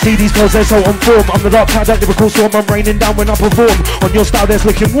 See these girls, they're so on form. I'm the dark cloud, that lyrical storm. I'm raining down when I perform. On your style, there's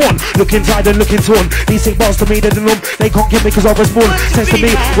looking worn, looking tired and looking torn. These sick bars to me, they're the norm. They can't get me cause I was born. Says to me,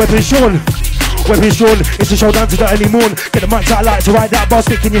 weapon Sean. Weapon Sean, it's a showdown to the early morn. Get the mic tight like to ride that bar,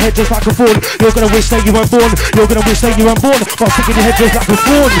 stick in your head just like a fawn. You're gonna wish that you weren't born. You're gonna wish that you weren't born. Bar stick in your head just like a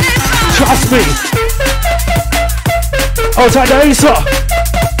fawn. Trust me. Oh, take the Asa.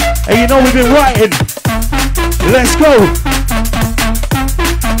 Hey, you know we've been writing. Let's go.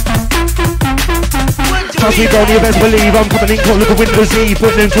 Trust me, bro, you best believe I'm coming in cold, look at Windows Eve.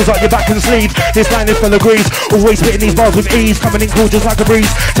 Putting in tools like your back and sleeve. This line is full of grease. Always spitting these bars with ease. Coming in cool just like a breeze.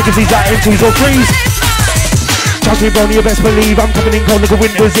 Taking these out in twos or threes. Trust me, bro, you best believe I'm coming in cold, look at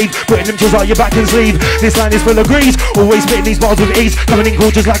Windows Eve. Putting them tools like your back and sleeve. This line is full of grease. Always spitting these bars with ease. Coming in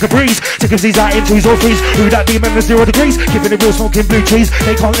cool just like a breeze. Taking these out in twos or threes. Who that be, man, 0 degrees. Giving it real smoking blue cheese.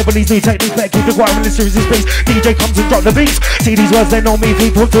 They can't live on these new techniques. Better keep the quiet when the series is space. DJ comes and drop the beats. See these words, they know me.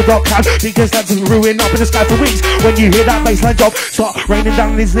 People to rock cab. Because that's ruin up in the sky for weeks. When you hear that bassline drop, start raining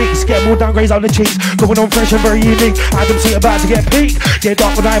down these nicks. Get more downgrades on the cheeks. Going on fresh and very unique. Adam C about to get peaked. Get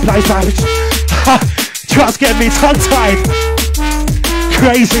dark when I apply savage. Trust get me tongue-tied.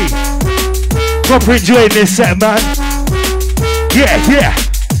 Crazy. Proper enjoying this set, man. Yeah.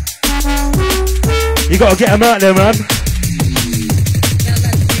 You gotta get them out there, man.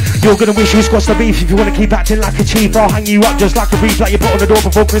 You're gonna wish you squashed the beef if you wanna keep acting like a chief. I'll hang you up just like a reef, like you put on the door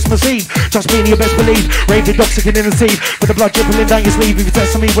before Christmas Eve. Trust me, and you best believe. Rave the dog sticking in the seed, with the blood dripping down your sleeve. If you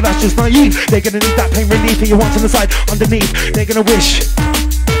test me, well that's just naive. They're gonna need that pain relief, and you want on the side, underneath. They're gonna wish.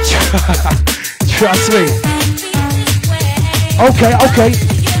 Trust me. Okay.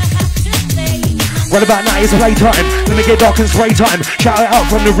 What about now? It's playtime. Let me get dark and spray time. Shout it out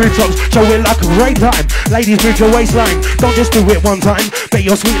from the rooftops. Show it like a great time. Ladies, move your waistline. Don't just do it one time. Bet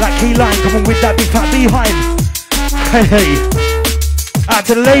you're sweet like key lime. Come on with that big fat behind. Hey. Out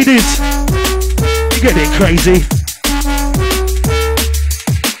to the ladies. You get it crazy.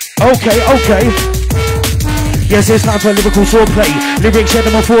 Okay. Yes, it's time for lyrical swordplay. Lyrics share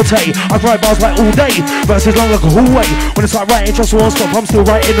them a forte. I write bars like all day. Verses long like a hallway. When I start writing, just won't stop. I'm still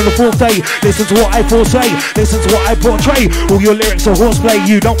writing on the 4th day. Listen to what I foresay. Listen to what I portray. All your lyrics are horseplay.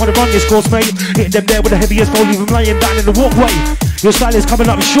 You don't want to run this course, mate. Hitting them there with the heaviest goal. Leave them laying down in the walkway. Your style is coming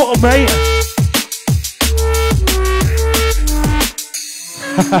up short, mate.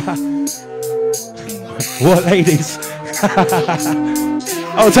 What, ladies?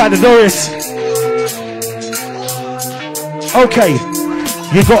 Oh, Tyler Norris. Okay,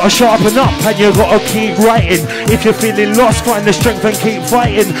 you gotta sharpen up and you gotta keep writing. If you're feeling lost, find the strength and keep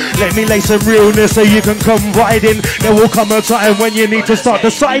fighting. Let me lay some realness so you can come riding. There will come a time when you need to start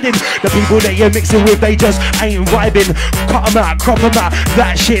deciding. The people that you're mixing with, they just ain't vibing. Cut them out, crop them out,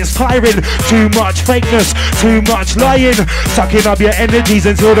 that shit's tiring. Too much fakeness, too much lying. Sucking up your energies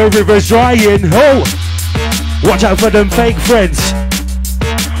until the river's drying. Oh, watch out for them fake friends.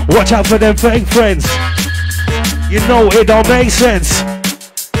 Watch out for them fake friends. You know it don't make sense.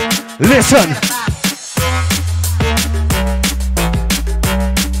 Listen.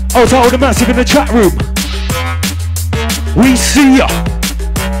 Oh, to all the massive in the chat room. We see ya.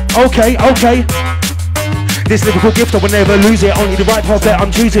 Okay, okay. This lyrical gift, I will never lose it. Only the right path that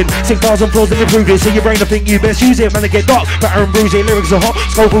I'm choosing. 6,000 flaws and improve it. See your brain, I think you best use it. Man, I get dark, batter and bruise it. Lyrics are hot,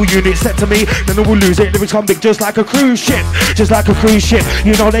 scoville unit. Step to me, then I will lose it. Lyrics come big just like a cruise ship. Just like a cruise ship.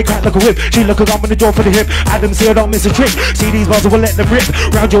 You know they crack like a whip. She look a gun in the door for the hip. Adam, see I don't miss a trick. See these bars, I will let them rip.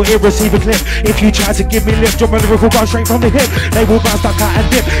 Round your ear, receive a clip. If you try to give me lift, drop my lyrical gun straight from the hip. They will bounce back out and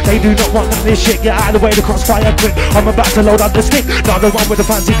dip. They do not want none of this shit. Get out of the way, the crossfire quick. I'm about to load up the stick. Not the one with the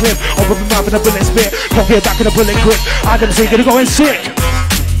fancy clip. Over my mouth and a bullet spit. Can't get back in a bullet quick. Adam, see gonna go in sick.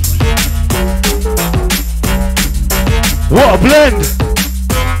 What a blend.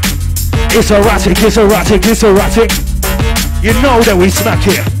 It's erratic, it's erratic, it's erratic. You know that we smack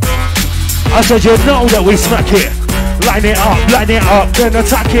it. I said you know that we smack it. Line it up, then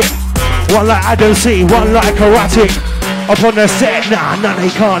attack it. One like Adam C, one like erratic. Up on the set, nah, they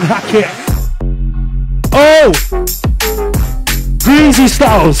can't hack it. Oh! Greasy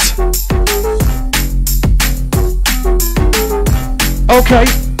Styles. Okay.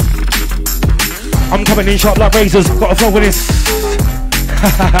 I'm coming in sharp like razors. Got a flow with this.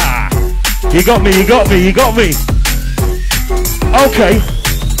 You got me, you got me, you got me. Okay.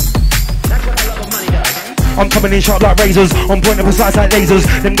 I'm coming in sharp like razors, on point and precise like lasers.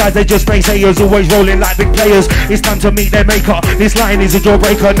 Them guys, they just naysayers, always rolling like big players. It's time to meet their maker. This line is a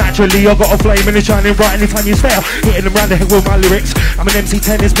jawbreaker. Naturally, I got a flame and it's shining bright anytime you stare. Hitting them round the head with my lyrics. I'm an MC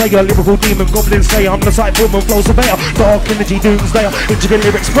tennis player, lyrical demon, goblin slayer. I'm the sight woman, flow surveyor, dark energy doomsdayer, intricate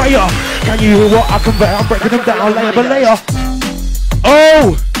lyrics sprayer. Can you hear what I convey? I'm breaking them down layer by layer.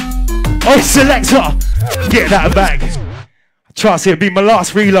 Oh, selector, get that back. Trust it'll be my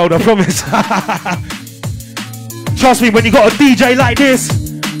last reload, I promise. Trust me, when you got a DJ like this,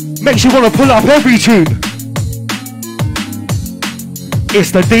 makes you want to pull up every tune. It's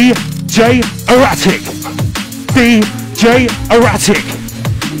the DJ Erratic. DJ Erratic.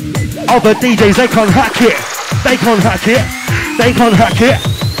 Other DJs, they can't hack it. They can't hack it. They can't hack it.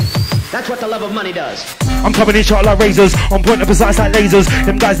 That's what the love of money does. I'm coming in sharp like razors, on point and precise like lasers.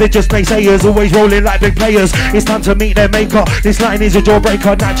 Them guys, they're just naysayers, always rolling like big players. It's time to meet their maker. This line is a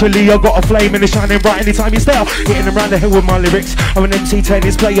jawbreaker. Naturally, I got a flame and it's shining bright anytime you stare. Hitting them round the head with my lyrics. I'm an MC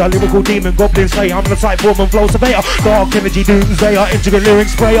tennis player, lyrical demon, goblin slayer. I'm the sight woman, flow surveyor, dark energy doomsdayer, intricate lyric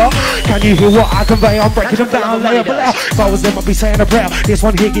sprayer. Can you hear what I convey? I'm breaking them down layer by layer. If I was them, I'd be saying a prayer. This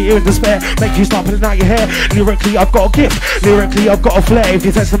one here, get you in despair, make you start pulling out your hair. Lyrically, I've got a gift. Lyrically, I've got a flair. If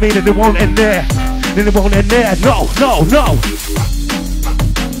you test me, then it won't end there. Then it won't end there. No, no, no.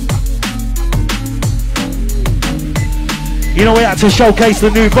 You know, we had to showcase the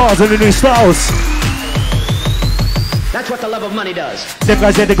new bars and the new styles. That's what the love of money does. Them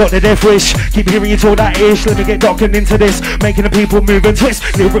guys said they got their death wish. Keep hearing you talk that ish. Let me get docking into this, making the people move and twist.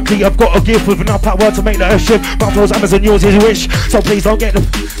 Lyrically, I've got a gift with enough power to make the earth shift. My flow's Amazon, yours is wish. So please don't get the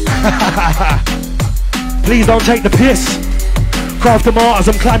please don't take the piss. Craft the martyrs,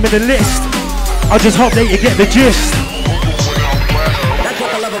 I'm climbing the list. I just hope that you get the gist. That's what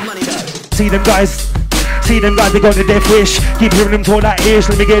the love of money does. See them guys, they got the death wish. Keep hearing them talk that ish.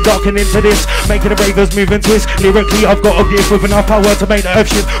 Let me get docking into this, making the ravers move and twist. Lyrically, I've got a gift with enough power to make the earth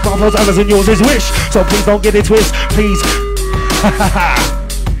shift. My flow's Amazon, yours is wish. So please don't get it twist, please.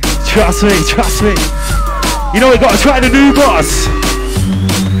 Trust me, trust me. You know we gotta try the new boss.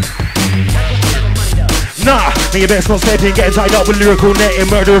 Nah, me you best not stepping, getting tied up with lyrical netting,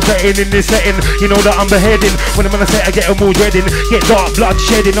 murder threatening in this setting. You know that I'm beheading. When I'm on a set, I get them all dreading. Get dark, blood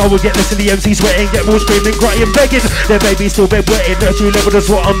shedding. I will get less in the MC sweating. Get more screaming, crying, begging. Their baby's still bedwetting. Nursery level, that's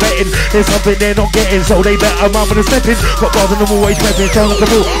what I'm betting. There's something they're not getting, so they better mum and stepping. Got bars and I'm always prepping. Showing the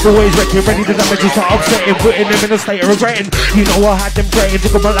ball, always wrecking. Ready to damage, start upsetting. Putting them in a state of regretting. You know I had them praying.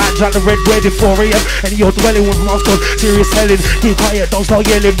 Took on my lines like the red wedding 4 AM. And you're dwelling with my squad. Serious telling. Keep quiet, don't start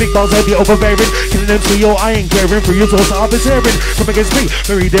yelling. Big bars heavy, overbearing. Killing them to your I ain't caring for your source. I've been tearing. Come against me,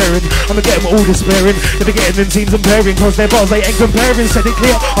 very daring. I'ma get them all despairing. They be getting them teams and pairing. Cause their bars they ain't comparing. Said it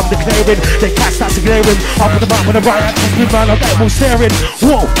clear, I'm declaring. They catch that's glaring. I'll put them out with a riot. Good man, I'll get them all staring.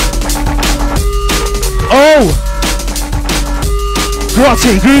 Whoa. Oh.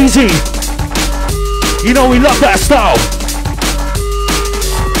 Grotty, greasy. You know we love that style.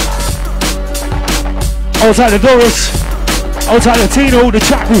 Outside the Doris. Outside the Tino, the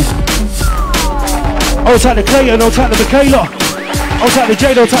chat room. Outside the Clayton, outside the Michaela. Outside the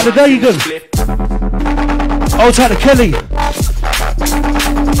Jade, outside the Dagan. Outside the Kelly.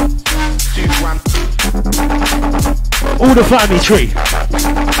 All the family tree.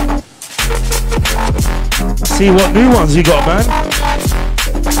 See what new ones you got, man.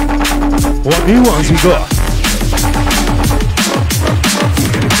 What new ones we got?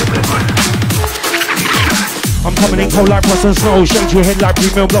 I'm coming in cold like frost and snow. Shake your head like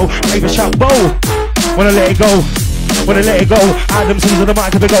premium blow. Make a shout bow. Wanna let it go. Wanna let it go. Adam sings on the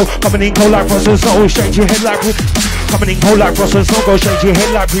mic of the go. Coming in cold like frost and snow. Shake your head like coming in cold like frost and snow. Go shake your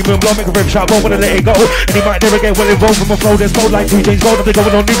head like premium blow. Make a rip shout bow. Wanna let it go. And he might never get well involved from a flow that's cold like 2 James Gold. I've been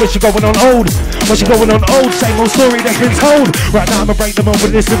going on new, but she going on old. But she going on old. Same old story that's been told. Right now I'ma break them on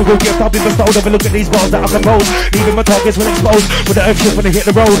with this lyrical gift I've been bestowed. Have a look at these bars that I compose. Leaving my targets when exposed. With the earth shift when I hit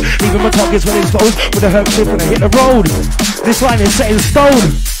the road. Leaving my targets when exposed. With the herb shift when I hit the road. This line is set in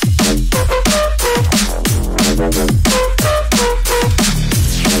stone.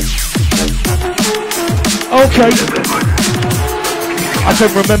 Okay. I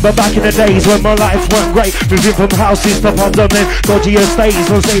can remember back in the days when my life weren't great. Moving from houses to pubs and then dodgy estates.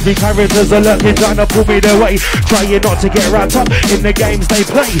 Unsavory characters are lurking, trying to pull me their way. Trying not to get wrapped up in the games they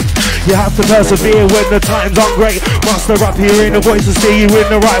play. You have to persevere when the times aren't great. Muster up hearing the voice to steer you in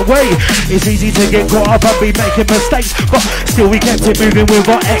the right way. It's easy to get caught up and be making mistakes, but still we kept it moving with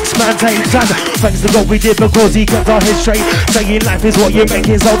our X-Man tapes. And thanks to God we did, because he kept our head straight. Saying life is what you make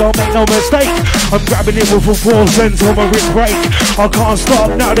it, so don't make no mistake. I'm grabbing it with full force until my wrist break. I can't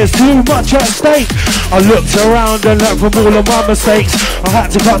stop now, there's too much at stake. I looked around and learned from all of my mistakes. I had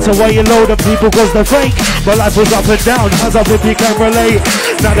to cut away a load of people cause they're fake. My life was up and down, as I hope you can relate.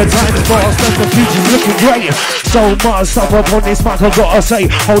 Now the time's fast and the future's looking great. So much stuff up on this mic I gotta say.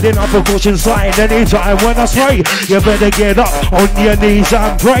 Holding up a caution sign anytime when I spray. You better get up on your knees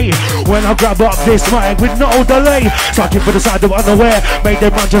and pray. When I grab up this mic with no delay. Sucking for the side of unaware, made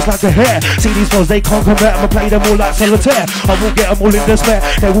them run just like a hare. See these flows they can't compare, I'ma play them all like solitaire. I will get them all in despair.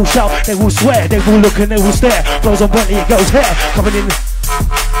 They will shout, they will swear, they will look and they will stare. Flows on body, it goes hair. Coming in,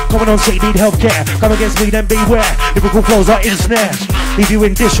 coming on sick, need healthcare. Come against me, then beware. Lyrical flows are in snare, leave you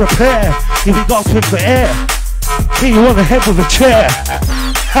in disrepair. You'll be gasping for air. Hit you on the head with a chair.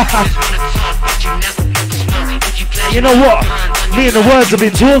 You know what? Me and the words have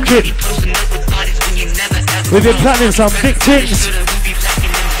been talking. We've been planning some big things.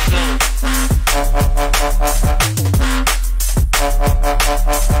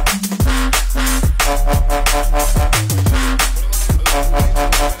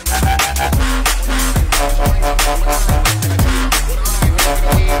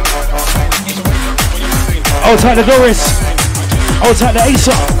 Hold tight the Doris. Hold tight the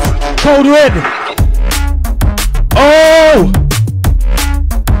Asa. Cold Red. Oh!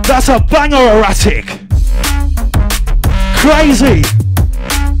 That's a banger erratic. Crazy.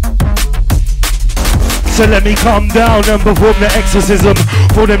 So let me calm down and perform the exorcism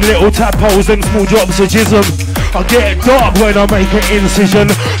for them little tadpoles, them small drops of jism. I get dark when I make an incision.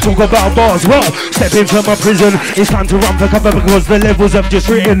 Talk about bars, well, step into my prison. It's time to run for cover because the levels I've just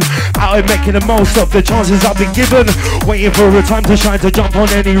written. Out and making the most of the chances I've been given. Waiting for a time to shine, to jump on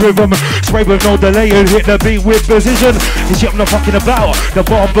any rhythm. Spray with no delay and hit the beat with precision. It's shit I'm not fucking about, the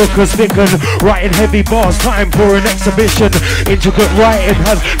bar book has thickened. Writing heavy bars, time for an exhibition. Intricate writing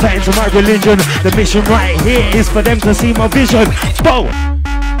has turned into my religion. The mission right here is for them to see my vision. Boom!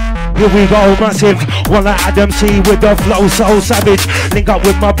 Here we go, massive. One like Adam C with the flow so savage. Link up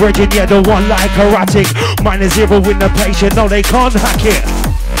with my brethren, yeah, the one like erratic. -0 in the place, you know they can't hack it.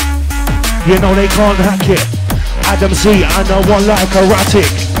 You know they can't hack it. Adam C and the one like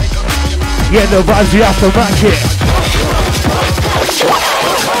erratic. Yeah, the vibes we have to match it.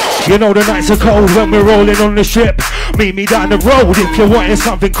 You know the nights are cold when we're rolling on the ship. Meet me down the road if you're wanting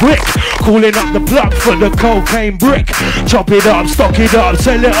something quick. Calling up the plug for the cocaine brick. Chop it up, stock it up,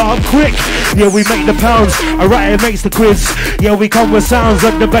 sell it up quick. Yeah, we make the pounds, alright, it makes the quiz. Yeah, we come with sounds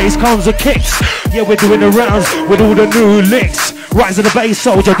and the bass comes with kicks. Yeah, we're doing the rounds with all the new licks. Rise of the bass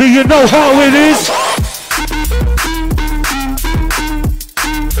soldier, do you know how it is?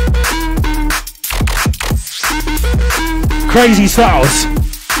 Crazy styles.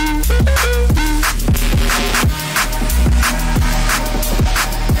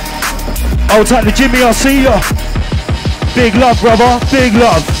 Hold tight to Jimmy, I'll see ya. Big love, brother, big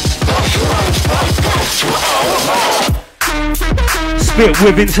love. Spit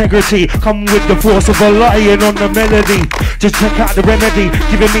with integrity, come with the force of a lion on the melody. Just check out the remedy,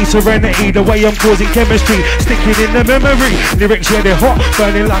 giving me serenity. The way I'm causing chemistry, sticking in the memory. Lyrics, yeah, they're hot,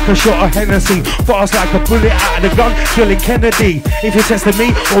 burning like a shot of Hennessy. Fast like a bullet out of the gun, killing Kennedy. If you're testing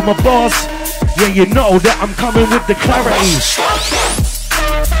me or my boss, yeah, you know that I'm coming with the clarity.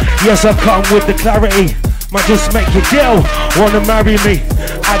 Yes, I've come with the clarity. Might just make your girl wanna marry me.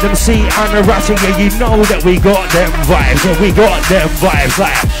 Adam C and erratic, yeah, you know that we got them vibes. Yeah, we got them vibes,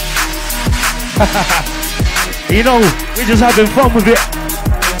 like. You know, we're just having fun with it.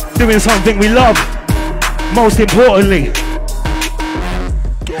 doing something we love. Most importantly,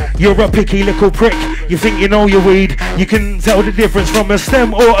 you're a picky little prick. You think you know your weed. You can tell the difference from a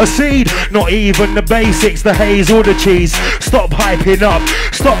stem or a seed. Not even the basics, the haze or the cheese. Stop hyping up,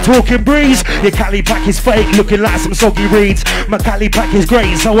 stop talking breeze. Your Cali pack is fake, looking like some soggy reeds. My Cali pack is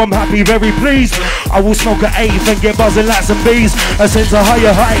great, so I'm happy, very pleased. I will smoke an eighth and get buzzing like some bees. Ascend to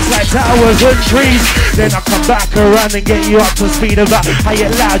higher heights like towers and trees. Then I come back around and get you up to speed about how you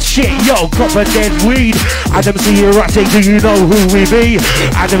loud shit, yo, copper dead weed. Adam C. Erratic, do you know who we be?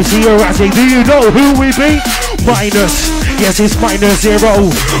 Adam C. Erratic, do you know who we be? Minus, yes it's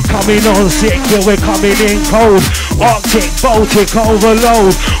 -0. Coming on sick, yeah we're coming in cold. Arctic, Baltic,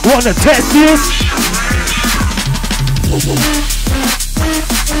 overload. Wanna test this?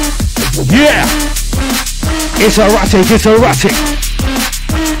 Yeah! It's erratic, it's erratic.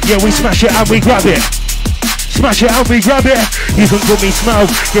 Yeah, we smash it and we grab it. Smash it and we grab it. You can call me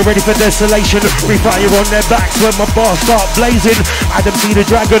Smoke. Get ready for desolation. Refire on their backs when my bars start blazing. Adam see the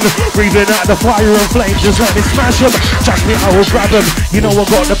dragon breathing out the fire and flame. Just let me smash them. Trust me, I will grab them. You know I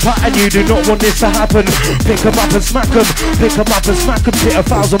got the pattern. You do not want this to happen. Pick them up and smack them. Pick them up and smack them. Hit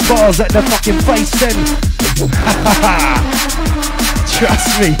 1,000 bars at their fucking face then.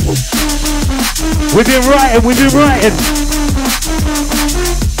 Trust me. We've been writing. We've been writing.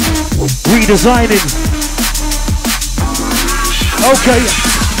 Redesigning. Okay,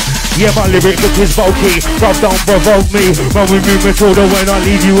 yeah, my lyric book is bulky. Bruv, don't provoke me. Man, we move Matilda when I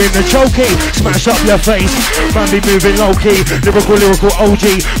leave you in the chokey. Smash up your face, man, be moving low-key. Lyrical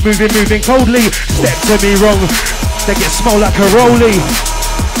OG, moving coldly. Step to me wrong, they get small like a rollie.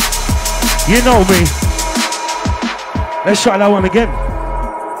 You know me. Let's try that one again.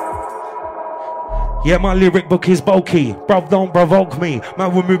 Yeah, my lyric book is bulky. Bruv, don't provoke me.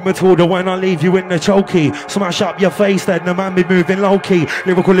 Man will move Matilda when I leave you in the chokey. Smash up your face, then the man be moving low-key.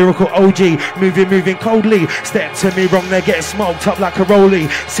 Lyrical OG, moving coldly. Step to me wrong, they get smoked up like a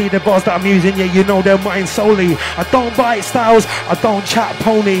rollie. See the bars that I'm using, yeah, you know they're mine solely. I don't bite styles, I don't chat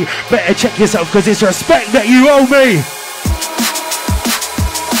pony. Better check yourself, cause it's respect that you owe me.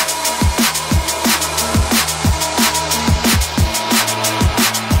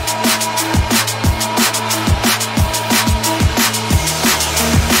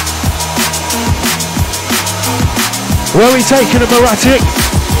 Where are we taking them, erratic?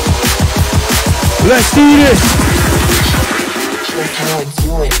 Let's do this.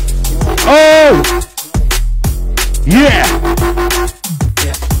 Oh! Yeah!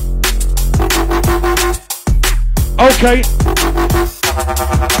 Okay.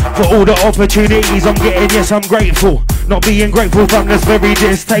 For all the opportunities I'm getting, yes, I'm grateful. Not being grateful, fam, that's very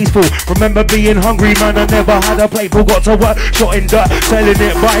distasteful. Remember being hungry, man, I never had a plateful. Got to work, shot in dirt, selling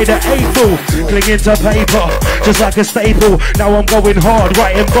it by the eightful. Clinging to paper, just like a staple. Now I'm going hard,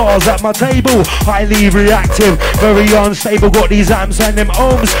 writing bars at my table. Highly reactive, very unstable. Got these amps and them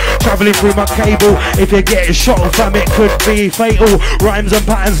ohms traveling through my cable. If you get shot, fam, it could be fatal. Rhymes and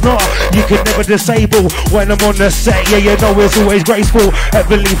patterns not, you could never disable. When I'm on the set, yeah, you know it's always graceful.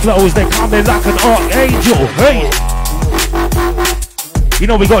 Heavenly flows, they're coming like an archangel. Hey! You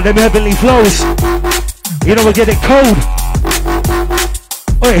know we got them heavenly flows. You know we get it cold.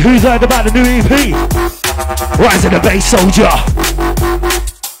 Wait, who's heard about the new EP? Rise of the Bass Soldier.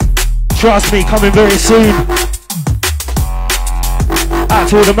 Trust me, coming very soon. Out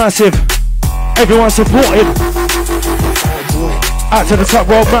to all the massive. Everyone supported. Out to the top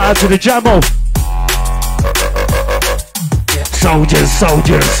road, out to the Jammo.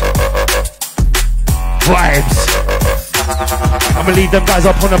 Soldiers. Vibes. I'ma leave them guys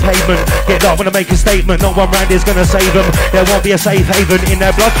up on the pavement. Get up when I make a statement. No one round is gonna save them. There won't be a safe haven in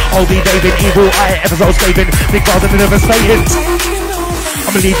their blood. I'll be David, evil eye, episode slaving. Big bars and devastating.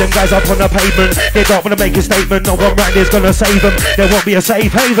 I'ma leave them guys up on the pavement. Get up when I make a statement. No one round is gonna save them. There won't be a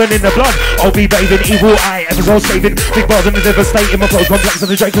safe haven in the blood. I'll be bathing, evil eye, episode slaving. Big bars and devastating. My flow complex of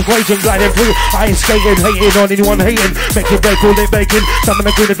the Drake equation. Gliding through, I ain't skating, hating on anyone hating. Make it break, call it baking. Something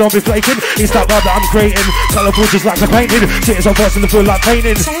I couldn't, don't be flaking. It's that vibe that I'm creating. Colourful just like a painting. Sitting so fast in the full like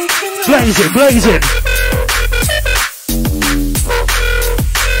painting. Blazing.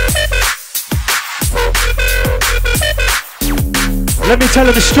 Let me tell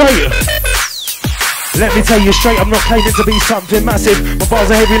them straight. Let me tell you straight, I'm not claiming to be something massive. My bars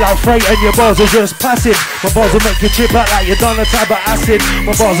are heavy like freight and your bars are just passive. My bars will make you trip out like you're done a tab of acid.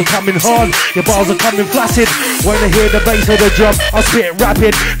 My bars are coming hard, your bars are coming flaccid. When I hear the bass of the drum, I spit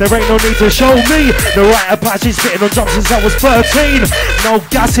rapid. There ain't no need to show me the right Apache spitting on drums since I was 13. No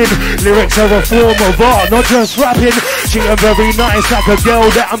gassing, lyrics are a form of art, not just rapping. She ain't very nice like a girl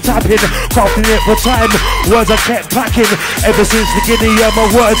that I'm tapping. Crafting it for time, words I kept packing. Ever since the beginning, yeah, my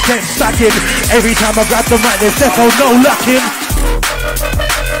words kept stacking. Every time I grab the mic, there's defo no lacking.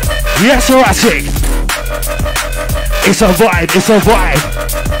 Yes, erratic. It's a vibe, it's a vibe.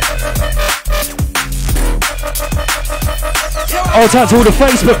 All time to all the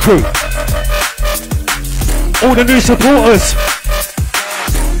Facebook crew. All the new supporters.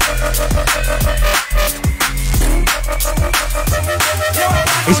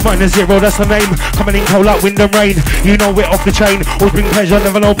 It's -0, that's the name. Coming in cold like wind and rain. You know we're off the chain. Always bring pleasure,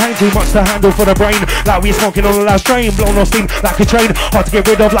 never no pain. Too much to handle for the brain. Like we smoking on a loud strain. Blown off steam like a train. Hard to get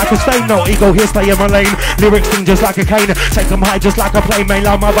rid of like a stain. No ego here, stay in my lane. Lyrics sting just like a cane. Take them high just like a plane. Main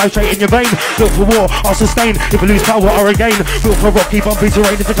line my vibe straight in your vein. Built for war, I'll sustain. If I lose power or regain. Built for rocky, bumpy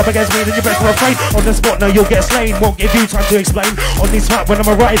terrain. If you come against me, then you're best refrain. On the spot now you'll get slain. Won't give you time to explain. On this mic when I'm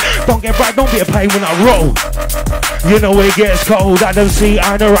a ride. Don't get bright, don't be a pain when I roll. You know it gets cold. Adam C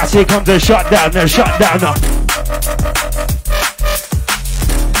and erratic come to shut down now, shut down now.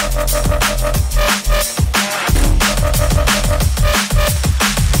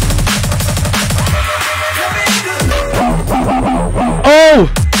 Oh!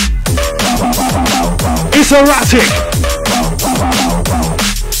 It's erratic.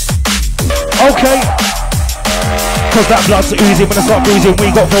 Okay. Cause that blood's oozing when I start bruising. We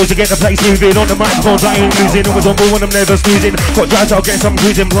got flows to get the place moving. On the microphone I ain't losing. Always on board when I'm never snoozing. Got drives, I'll get some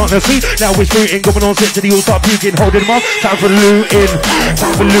cruising. Plant the seed, now it's fruiting. Going on sit to the all start puking. Holding them up, time for looting.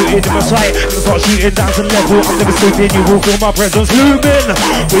 Time for looting in my sight. Gonna start shooting down to level. I'm never sleeping, you will feel my presence looming.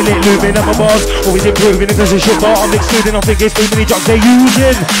 We lit looming at my bars. Always improving, if there's a shit bar I'm excluding. I think it's too many drugs they're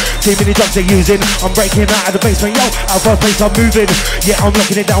using. Too many drugs they're using. I'm breaking out of the basement, yo. Out first place I'm moving. Yeah, I'm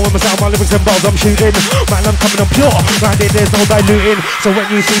locking it down with my sound. My lyrics and bars I'm shooting. Man, I'm coming on pure. Round it, there's no diluting. So when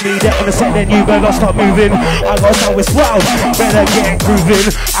you see me there on the set, then you better start moving. I got sound with swell, better get grooving.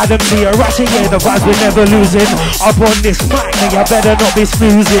 Adam C erratic, yeah, the vibes we're never losing. Up on this mic, then you better not be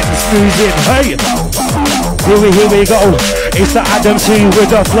snoozing, snoozing. Hey, here we go. It's the Adam C with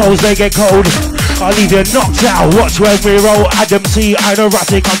the flows, they get cold. I'll leave you knocked out. Watch when we roll. Adam C and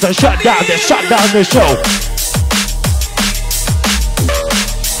erratic come to shut down the show.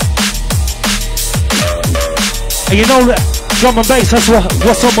 And you know that drum and bass, that's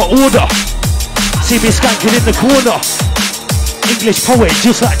what's on my order. See me skanking in the corner. English poet,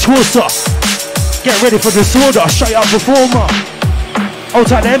 just like Chaucer. Get ready for disorder, straight up performer. Old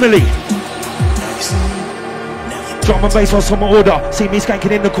time Emily. Drum and bass, what's on my order. See me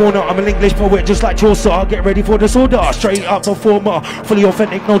skanking in the corner. I'm an English poet, just like Chaucer. Get ready for disorder, straight up performer. Fully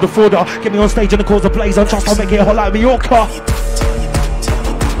authentic, no defrauder. Get me on stage and the cause a blaze. I trust I'll make it hot like Mallorca.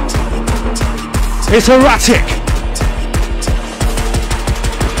 It's erratic.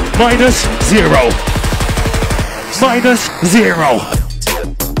 -0. -0.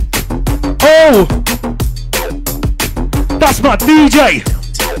 Oh! That's my DJ!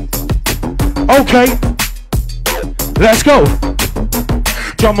 Okay. Let's go.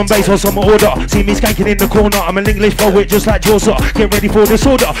 Drum and bass, what's on my order? See me skanking in the corner. I'm an English poet just like Chaucer. Get ready for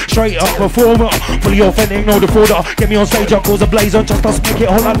disorder. Straight up performer. Fully authentic, no defrauder. Get me on stage, I'll cause a blaze on. Just us make it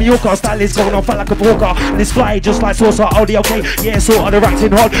hot like Mallorca. Style is going on fat like a porker. And it's fly just like saucer. Oh, the okay. Yeah, sort of the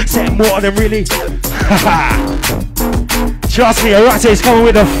acting hard. Setting more than really. Trust me, erratic's coming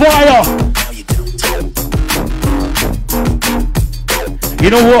with a fire. You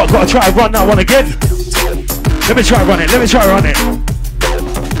know what? Gotta try and run that one again. Let me try run it.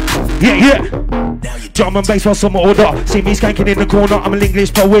 Yeah. Drum and bass, what's on my order? See me skanking in the corner. I'm an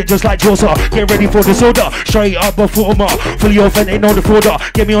English poet just like Chaucer. Get ready for disorder. Straight up performer. Fully authentic, no defrauder.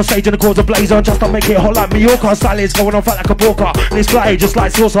 Get me on stage and the cause a blaze on. Just to make it hot like Mallorca. Style is going on fat like a porker. And it's fly just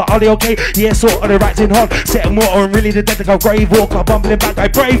like saucer. Are they okay? Yeah, sort of the acting hard. Setting water and really the dead to go grave walker. Bumbling back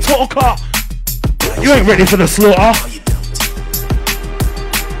like brave talker. You ain't ready for the slaughter.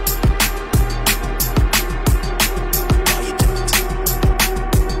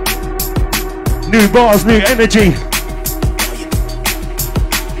 New bars, new energy.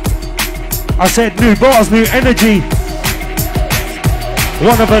 I said new bars, new energy.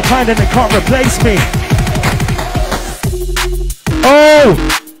 One of a kind and they can't replace me. Oh!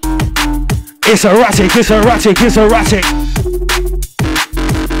 It's erratic.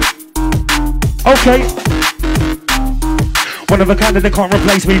 Okay. When One of a kind and they can't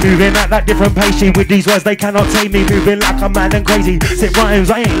replace me. Moving at that different pace. She with these words they cannot tame me. Moving like I'm mad and crazy. Sit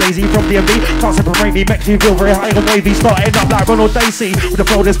rhymes, I ain't lazy from DMV. Can't separate me, makes me feel very high and wavy. Starting up like Ronald Dacey with the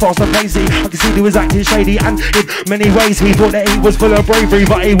flow that's fast and pacey. I can see he was acting shady and in many ways he thought that he was full of bravery,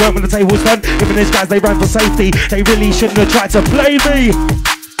 but he weren't when the tables turned. Even his guys, they ran for safety. They really shouldn't have tried to play me.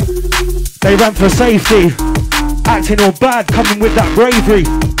 They ran for safety. Acting all bad, coming with that bravery.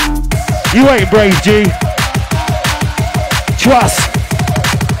 You ain't brave, G. Trust.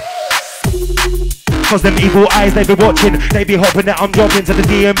 Cause them evil eyes they be watching, they be hoping that I'm dropping to the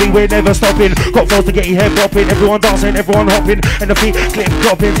DMV, we're never stopping. Got flows to get your head bopping, everyone dancing, everyone hopping, and the feet clip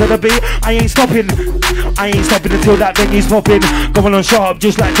dropping to the beat. I ain't stopping until that venue's popping. Going on sharp,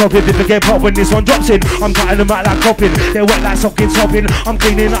 just like dropping, didn't get pop when this one drops in. I'm cutting them out like copping, they're wet like sockets hopping, I'm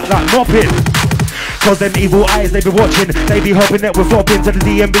cleaning up like mopping. Cause them evil eyes, they be watching, they be hoping that we're flopping to the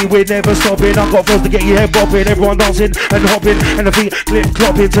DMV, we're never stopping. I got flows to get your head bopping, everyone dancing and hopping, and the feet clip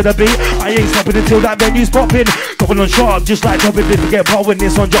clopping to the beat. I ain't stopping until that venue's popping. Going on sharp, just like dropping, didn't get pop when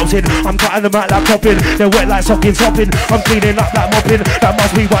this one drops in. I'm cutting them out like copping, they're wet like sockets hopping, I'm cleaning up like mopping. That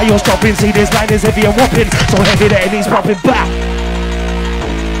must be why you're stopping, see this line is heavy and whopping, so heavy that it needs popping back.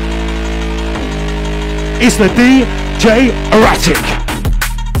 It's the DJ Erratic.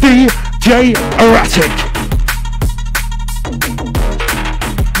 DJ Erratic.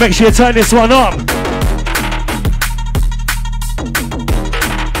 Make sure you turn this one up.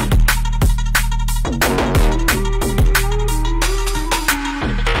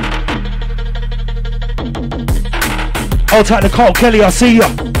 Hold tight to Carl Kelly, I see ya.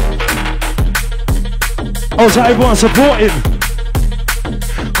 Hold tight everyone supporting.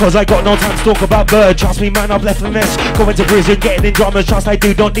 Cause I got no time to talk about bird. Trust me man, I've left a mess. Going to prison, getting in dramas. Trust I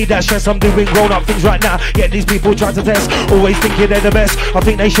do not need that stress. I'm doing grown up things right now. Yet these people try to test, always thinking they're the best. I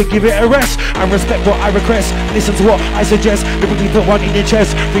think they should give it a rest and respect what I request. Listen to what I suggest. Lyrically put one in your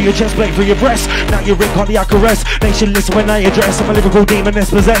chest, through your chest plate, through your breast. Now you're in cardiac arrest. They should listen when I address. I'm a lyrical demon that's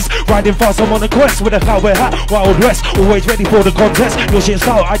possessed. Riding fast, I'm on a quest with a cowboy hat, Wild West. Always ready for the contest. Your shit's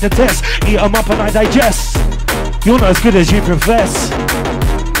out, I detest. Eat 'em up and I digest. You're not as good as you profess.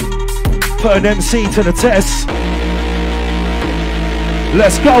 Put an MC to the test.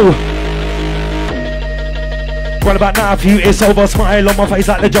 Let's go. Right about now, if you it's over, smile on my face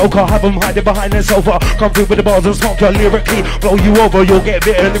like the Joker. Have them hiding behind the sofa. Come through with the bars and smoke your lyrically. Blow you over, you'll get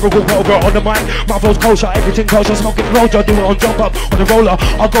bitter. Lyrical cobra on the mic. My flow's kosher, everything kosher. Smoking roger, do it on jump up on the roller.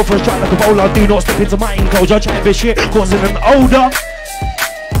 I'll go for a strike like a bowler. Do not slip into my enclosure. Chatting this shit, causing an odor.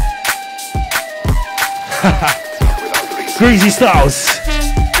 Greasy Styles.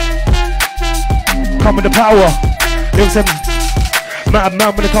 Come with the power. Lyrics them mad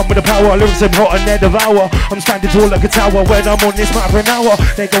man when they come with the power. Lyrics them hot and they devour. I'm standing tall like a tower when I'm on this mic for an hour.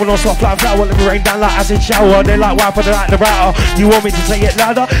 They going on soft like flour. Let me rain down like acid shower. They like wiper, they like the router. You want me to say it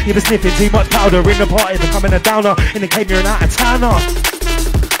louder? You've been sniffing too much powder in the party, becoming a downer. In the game you're an out of towner.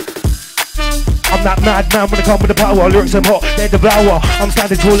 I'm that mad man when I come with the power. Lyrics them hot, they devour. I'm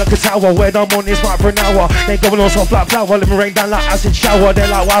standing tall like a tower when I'm on this mic for an hour. They going on soft like flour. Let me rain down like acid shower. They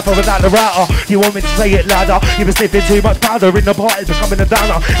like wiper without the router. You want me to say it louder? You've been sniffing too much powder in the party, becoming a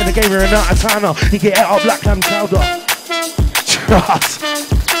downer. In the game you're an out of towner. You get it up like clam chowder. Trust.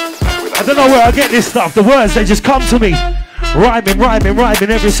 I don't know where I get this stuff. The words, they just come to me. Rhyming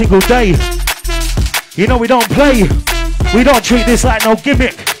every single day. You know we don't play. We don't treat this like no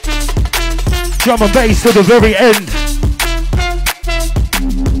gimmick. Drum and bass to the very end.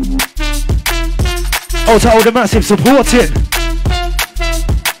 Also all the massive supporting.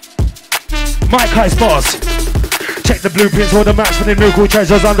 Mike High Spots. Check the blueprints or the maps for the lyrical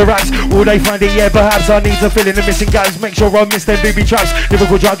treasures under wraps. Will they find it? Yeah, perhaps I need to fill in the missing gaps. Make sure I miss them booby traps.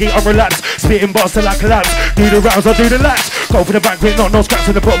 Lyrical jogging, I'm relapsed. Spitting bars till I collapse. Do the rounds, I do the laps. Go for the banquet, not no scraps.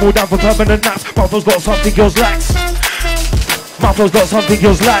 And the bottom all down for permanent naps. Buffalo's got something yours lacks. Muffler's got something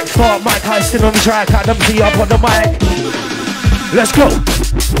yours lack. Start Mike High still on the track. Adam T up on the mic. Let's go.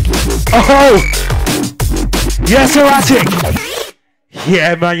 Oh, yes, Erratic.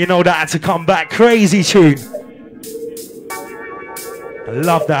 Yeah, man, you know that had to come back. Crazy tune.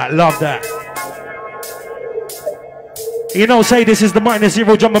 Love that, love that. You know, say this is the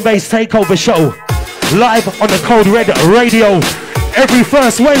 -0 drum and bass takeover show. Live on the Code Red Radio. Every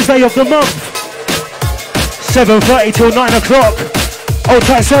first Wednesday of the month. 7:30 till 9 o'clock. Old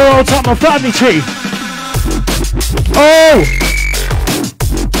tight Sarah, old tight my family tree. Oh!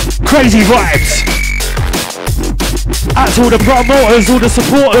 Crazy vibes. Out to all the promoters, all the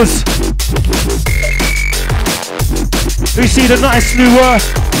supporters. Who see the nice new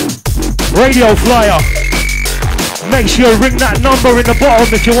radio flyer. Make sure you ring that number in the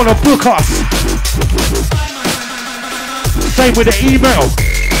bottom if you want to book us. Same with the email.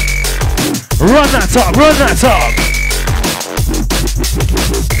 Run that up, run that up.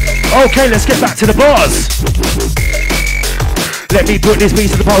 Okay, let's get back to the bars. Let me put this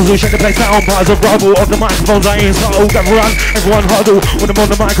piece of the puzzle, shake the place down, piles of rubble on the microphones, I ain't subtle, gather run, everyone huddle, when I'm on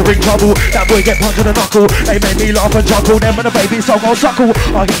the mic I bring trouble, that boy get punched in the knuckle, they make me laugh and chuckle, them and the baby so gon' suckle,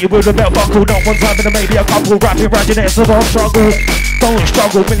 I hit you with a belt buckle, not one time and maybe a couple, rapping raging it so don't struggle,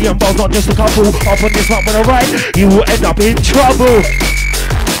 million balls, not just a couple, up on this one when I write, you will end up in trouble.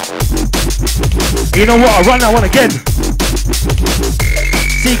 You know what, I run that one again.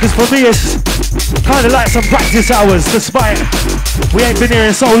 See, cause for me it's kinda like some practice hours, despite we ain't been here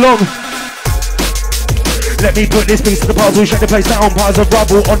in so long. Let me put this piece of the puzzle, shake the place down, piles of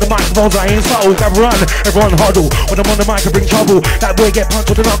rubble on the microphones, I ain't subtle, grab run, everyone huddle, when I'm on the mic I bring trouble, that boy get punched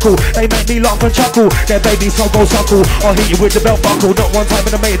with a knuckle, they make me laugh and chuckle, their baby so go suckle, I'll hit you with the belt buckle, not one time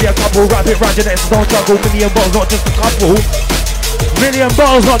and maybe a couple, rap it, raging it, so don't struggle, million balls, not just a couple, million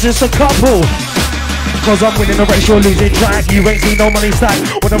balls, not just a couple. Cause I'm winning the race, you're losing track. You ain't seen no money stack.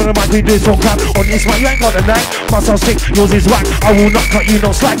 When I'm on the mic, we do some crap. On this one, you ain't got a knack. My sound sick, yours is whack. I will not cut you,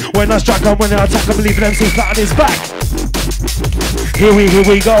 no slack. When I strike, and when I attack, I believe in MC flat on his back. Here we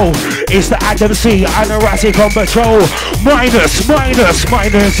go. It's the Adam C and erratic on patrol. Minus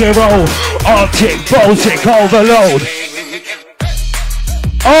zero. Arctic, Baltic, overload.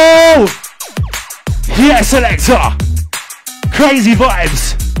 Oh! Yeah, selector. Crazy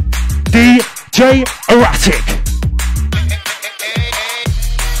vibes. DJ Erratic.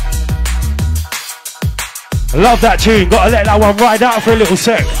 Love that tune. Gotta let that one ride out for a little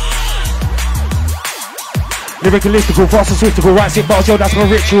sec. Lyrical, listical, fast and swiftical, right sit bars, yo, that's my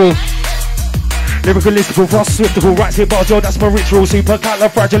ritual. Lyrical, listical, fast and swiftical, right sit bars, yo, that's my ritual.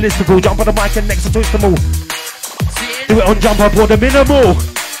 Supercalifragilistical, jump on the mic and next to twist them all. Do it on jump up or the minimal.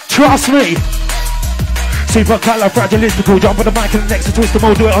 Trust me. Supercalifragilistical, jump on the mic and next to twist them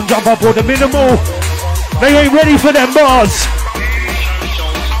all. Do it on jump up or the minimal. They ain't ready for them bars.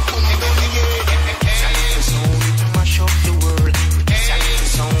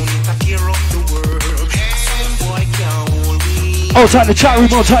 Outside the chat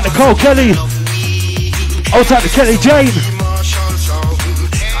room, outside the Cole Kelly. Outside the Kelly Jane.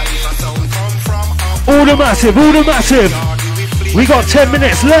 All the massive, all the massive. We got 10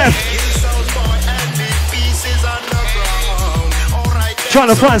 minutes left. Trying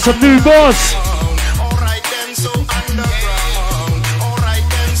to find some new bars.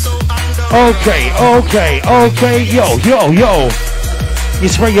 Okay. Yo. You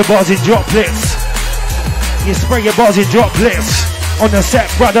spray your bars in droplets. You spray your bars in droplets. On the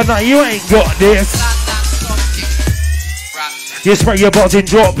set, brother, now you ain't got this. You spray your bars in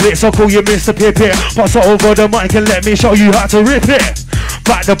droplets. I'll call you Mr. Pippin. Pass it over the mic and let me show you how to rip it.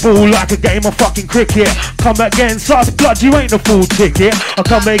 Back the ball like a game of fucking cricket. Come against us, blood, you ain't the full ticket. I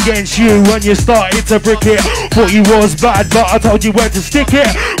come against you when you started to brick it. Thought you was bad, but I told you where to stick it.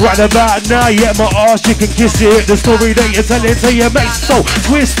 Right about now, yeah, my arse, you can kiss it. The story that you're telling to your mates so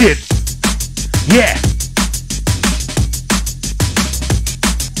twisted. Yeah.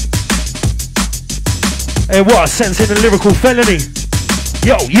 Hey, what? Sensing a lyrical felony.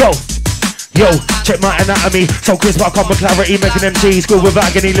 Yo, check my anatomy. So crisp, I come with clarity, making MC school with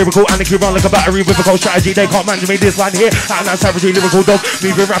agony. Lyrical anarchy, run like a battery with a cold strategy. They can't manage me, this line here. And that's savagery, lyrical dog,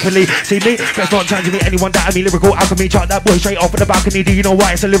 moving rapidly. See me, best not challenge me, anyone that me. Lyrical alchemy, chart that boy straight off of the balcony. Do you know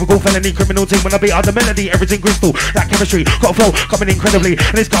why? It's a lyrical felony, criminal team. When I beat out the melody, everything crystal. That chemistry, got a flow, coming incredibly.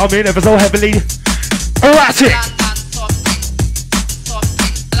 And it's coming ever so heavily. Erratic!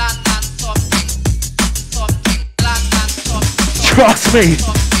 Trust me.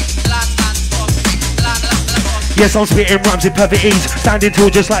 Yes, I'm spitting rhymes in perfect ease, standing tall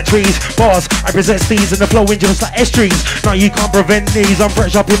just like trees. Bars, I possess these and the flowing just like S-trees. Now you can't prevent these, I'm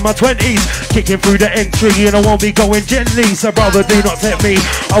fresh up in my 20s. Kicking through the entry and I won't be going gently. So brother, do not tempt me,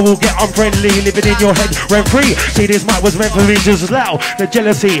 I will get unfriendly. Living in your head, rent free. See, this mic was meant for me, just as loud. The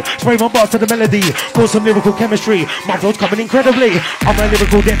jealousy, spray my bars to the melody. Cause some lyrical chemistry, my flow's coming incredibly. I'm a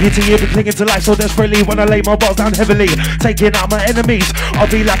lyrical deputy, you've been clinging to life so desperately. When I lay my bars down heavily, taking out my enemies, I'll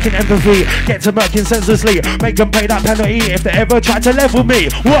be lacking empathy. Get to murking senselessly, make them pay that penalty if they ever try to level me.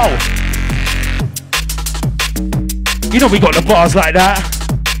 Whoa! You know we got the bars like that.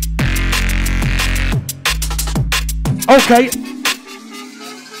 Okay.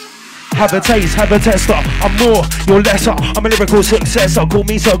 Have a taste, have a tester. I'm more, you're lesser. I'm a lyrical successor. Call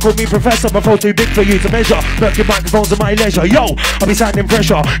me sir, call me professor. My flow too big for you to measure. Working microphones at my leisure. Yo, I'll be sounding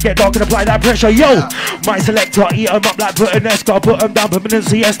pressure. Get dark and apply that pressure. Yo, my selector, eat 'em up like put an Escar. Put 'em down, permanent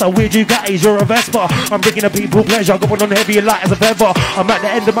siesta. Weird you guys, you're a Vespa. I'm bringing the people pleasure. Going on heavy and light as a feather. I'm at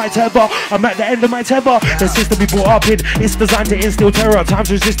the end of my tether. I'm at the end of my tether. The system we brought up in, it's designed to instill terror. Times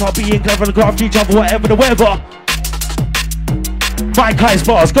resist, start being clever and craft each other, whatever the weather. My Kai's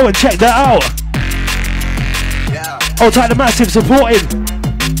bars, go and check that out. I'll take the massive supporting.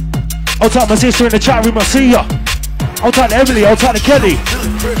 I'll take my sister in the chat room, I see ya. I'll take Emily, I'll take the Kelly.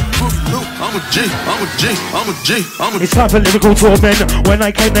 It's time for lyrical torment. When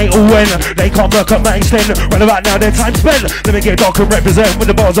I came, they all went. They can't work up my extent. Right about now, their time spent. Let me get dark and represent. With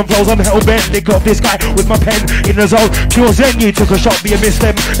the bars and flows, I'm hell-bent. Lick off this guy with my pen in the zone. Pure zen, you took a shot, but you missed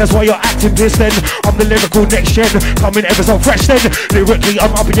them. That's why you're acting pissed then. I'm the lyrical next gen. Coming ever so fresh then. Lyrically,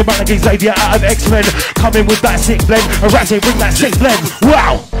 I'm up in your mind like Xavier out of X-Men. Coming with that sick blend. Erratic, bring that sick blend.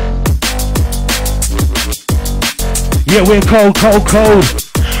 Wow! Yeah, we're cold, cold, cold.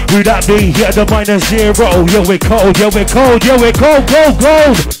 Who that be? Yeah, the -0. Yeah, we're cold, yeah, we're cold, yeah, we're cold, cold,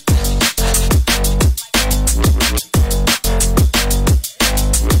 cold.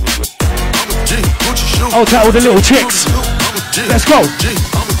 I'll tell all the little chicks. Let's go.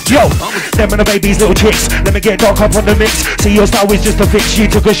 Yo, them and the babies, little chicks. Let me get dark up on the mix. See, your style is just a fix. You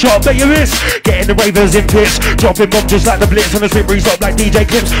took a shot, bet you miss. Getting the ravers in pits. Dropping bomb just like the blitz. On the spit breeze up like DJ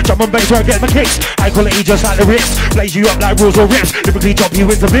Clips. Drum and bass where I get my kicks. High quality just like the Ritz. Blaze you up like rules or rips. Lyrically chop you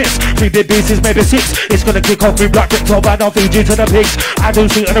into bits. 3 bit pieces, maybe 6. It's gonna kick off with black rip top and I'll feed you to the pigs. I do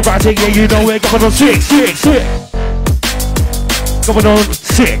shoot on the writing, yeah, you know we're going on sick. Going on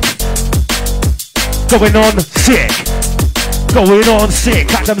sick. Going on sick. Going on sick,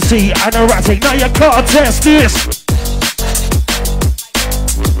 Adam C and erratic. Now you can't test this.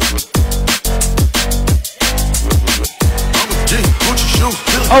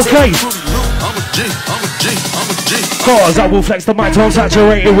 Okay. Cause I will flex the mic tone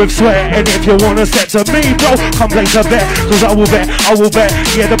saturated with sweat. And if you wanna step to me, bro, come place a bet. Cause I will bet.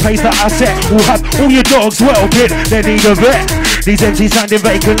 Yeah, the pace that I set will have all your dogs well bit. They need a vet. These MCs sounding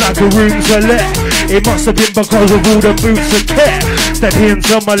vacant like a room to let. It must have been because of all the boots and care. Step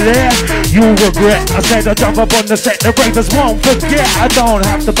into my lair, you'll regret. I said I jump up on the set, the bravest won't forget. I don't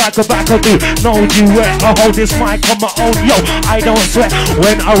have to back, I do no duet. I hold this mic on my own, yo, I don't sweat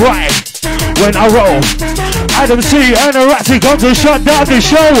when I ride, when I roll. Adam C and Erratic on to shut down the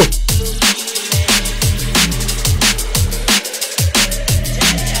show.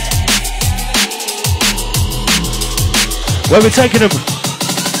 Where we taking them?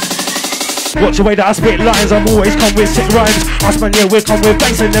 Watch the way that I spit lines, I'm always come with sick rhymes. Us man, yeah, we come with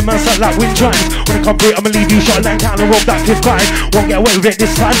bass and them man sound like wind chimes. When I come through, I'ma leave you shot like down and rob that 5th kind. Won't get away with it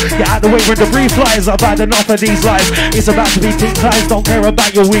this time. Get out the way when the brief flies. I've had enough of these lies. It's about to be peak times. Don't care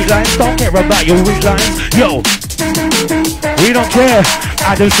about your weak lines. Don't care about your weak lines. Yo, we don't care.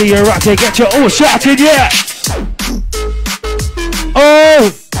 I don't see Erratic. Get you all shouted, yeah.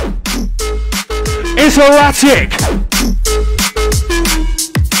 Oh, it's Erratic.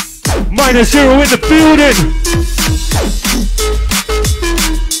 -0 in the building.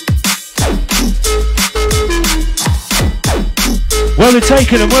 Where we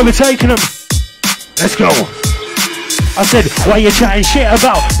taking them? Where we taking them? Let's go. I said, why you chatting shit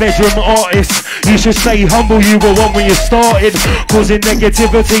about bedroom artists? You should stay humble, you were one when you started. Causing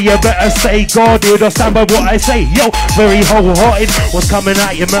negativity, you better stay guarded. Or stand by what I say, yo, very wholehearted. What's coming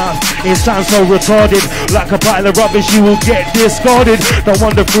out your mouth? It sounds so retarded. Like a pile of rubbish, you will get discarded. Don't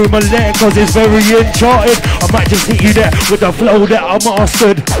wander through my leg, cause it's very uncharted. I might just hit you there with the flow that I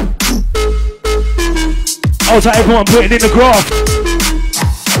mastered. I'll tell everyone putting in the graft.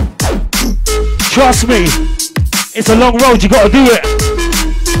 Trust me. It's a long road, you gotta do it.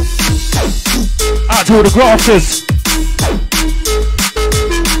 Out to all the grafters.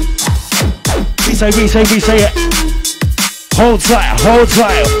 We say it. Hold tight.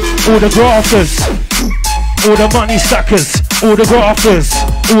 All the grafters. All the money stackers. All the grafters.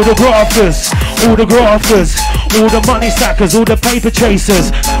 All the grafters. All the grafters. All the money stackers. All the paper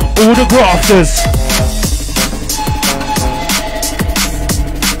chasers. All the grafters.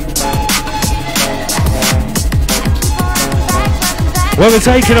 Where we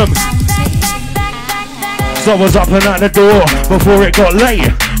taking them? Someone's up and out the door before it got late.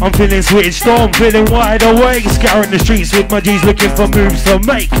 I'm feeling switched on, feeling wide awake. Scouring the streets with my G's looking for moves to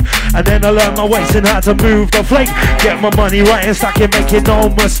make. And then I learned my ways and how to move the flake. Get my money right and stacking, making no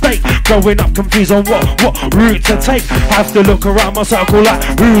mistake. Growing up confused on what route to take. Have to look around my circle like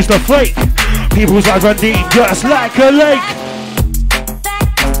who's the flake. People's eyes run deep just like a lake.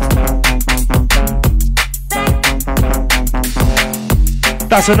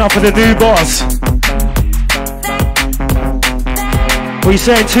 That's enough of the new bars. We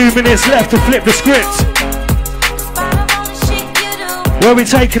saying 2 minutes left to flip the script. Where are we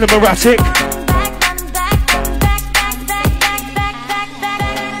taking them, erratic?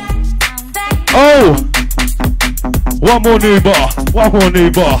 Oh! One more new bar. One more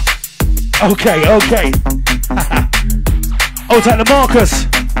new bar. Okay, okay. I'll take the Marcus.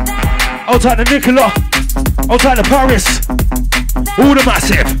 I'll take the Nicola. I'll take the Paris. All the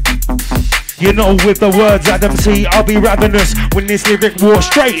massive. You know, with the words Adam C, I'll be ravenous when this lyric war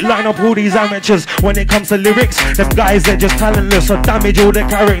straight. Line up all these amateurs when it comes to lyrics. Them guys, they're just talentless or damage all their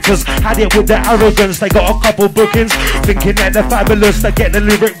characters. Had it with their arrogance, they got a couple bookings. Thinking that they're fabulous, they get the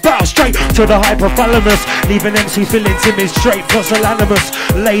lyric bow straight to the hypothalamus. Leaving MC feeling timid, straight pusillanimous.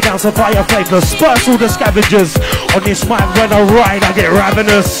 Lay down some fire flame, disperse all the scavengers. On this mic when I ride, I get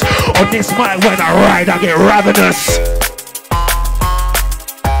ravenous. On this mic when I ride, I get ravenous.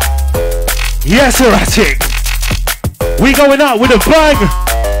 Yes, erratic. We going out with a bang.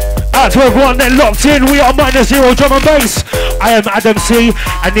 Out to everyone that locked in. We are -0 drum and bass. I am Adam C,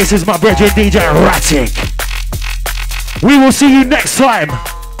 and this is my brethren DJ Erratic. We will see you next time.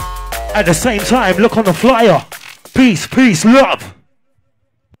 At the same time, look on the flyer. Peace, peace, love.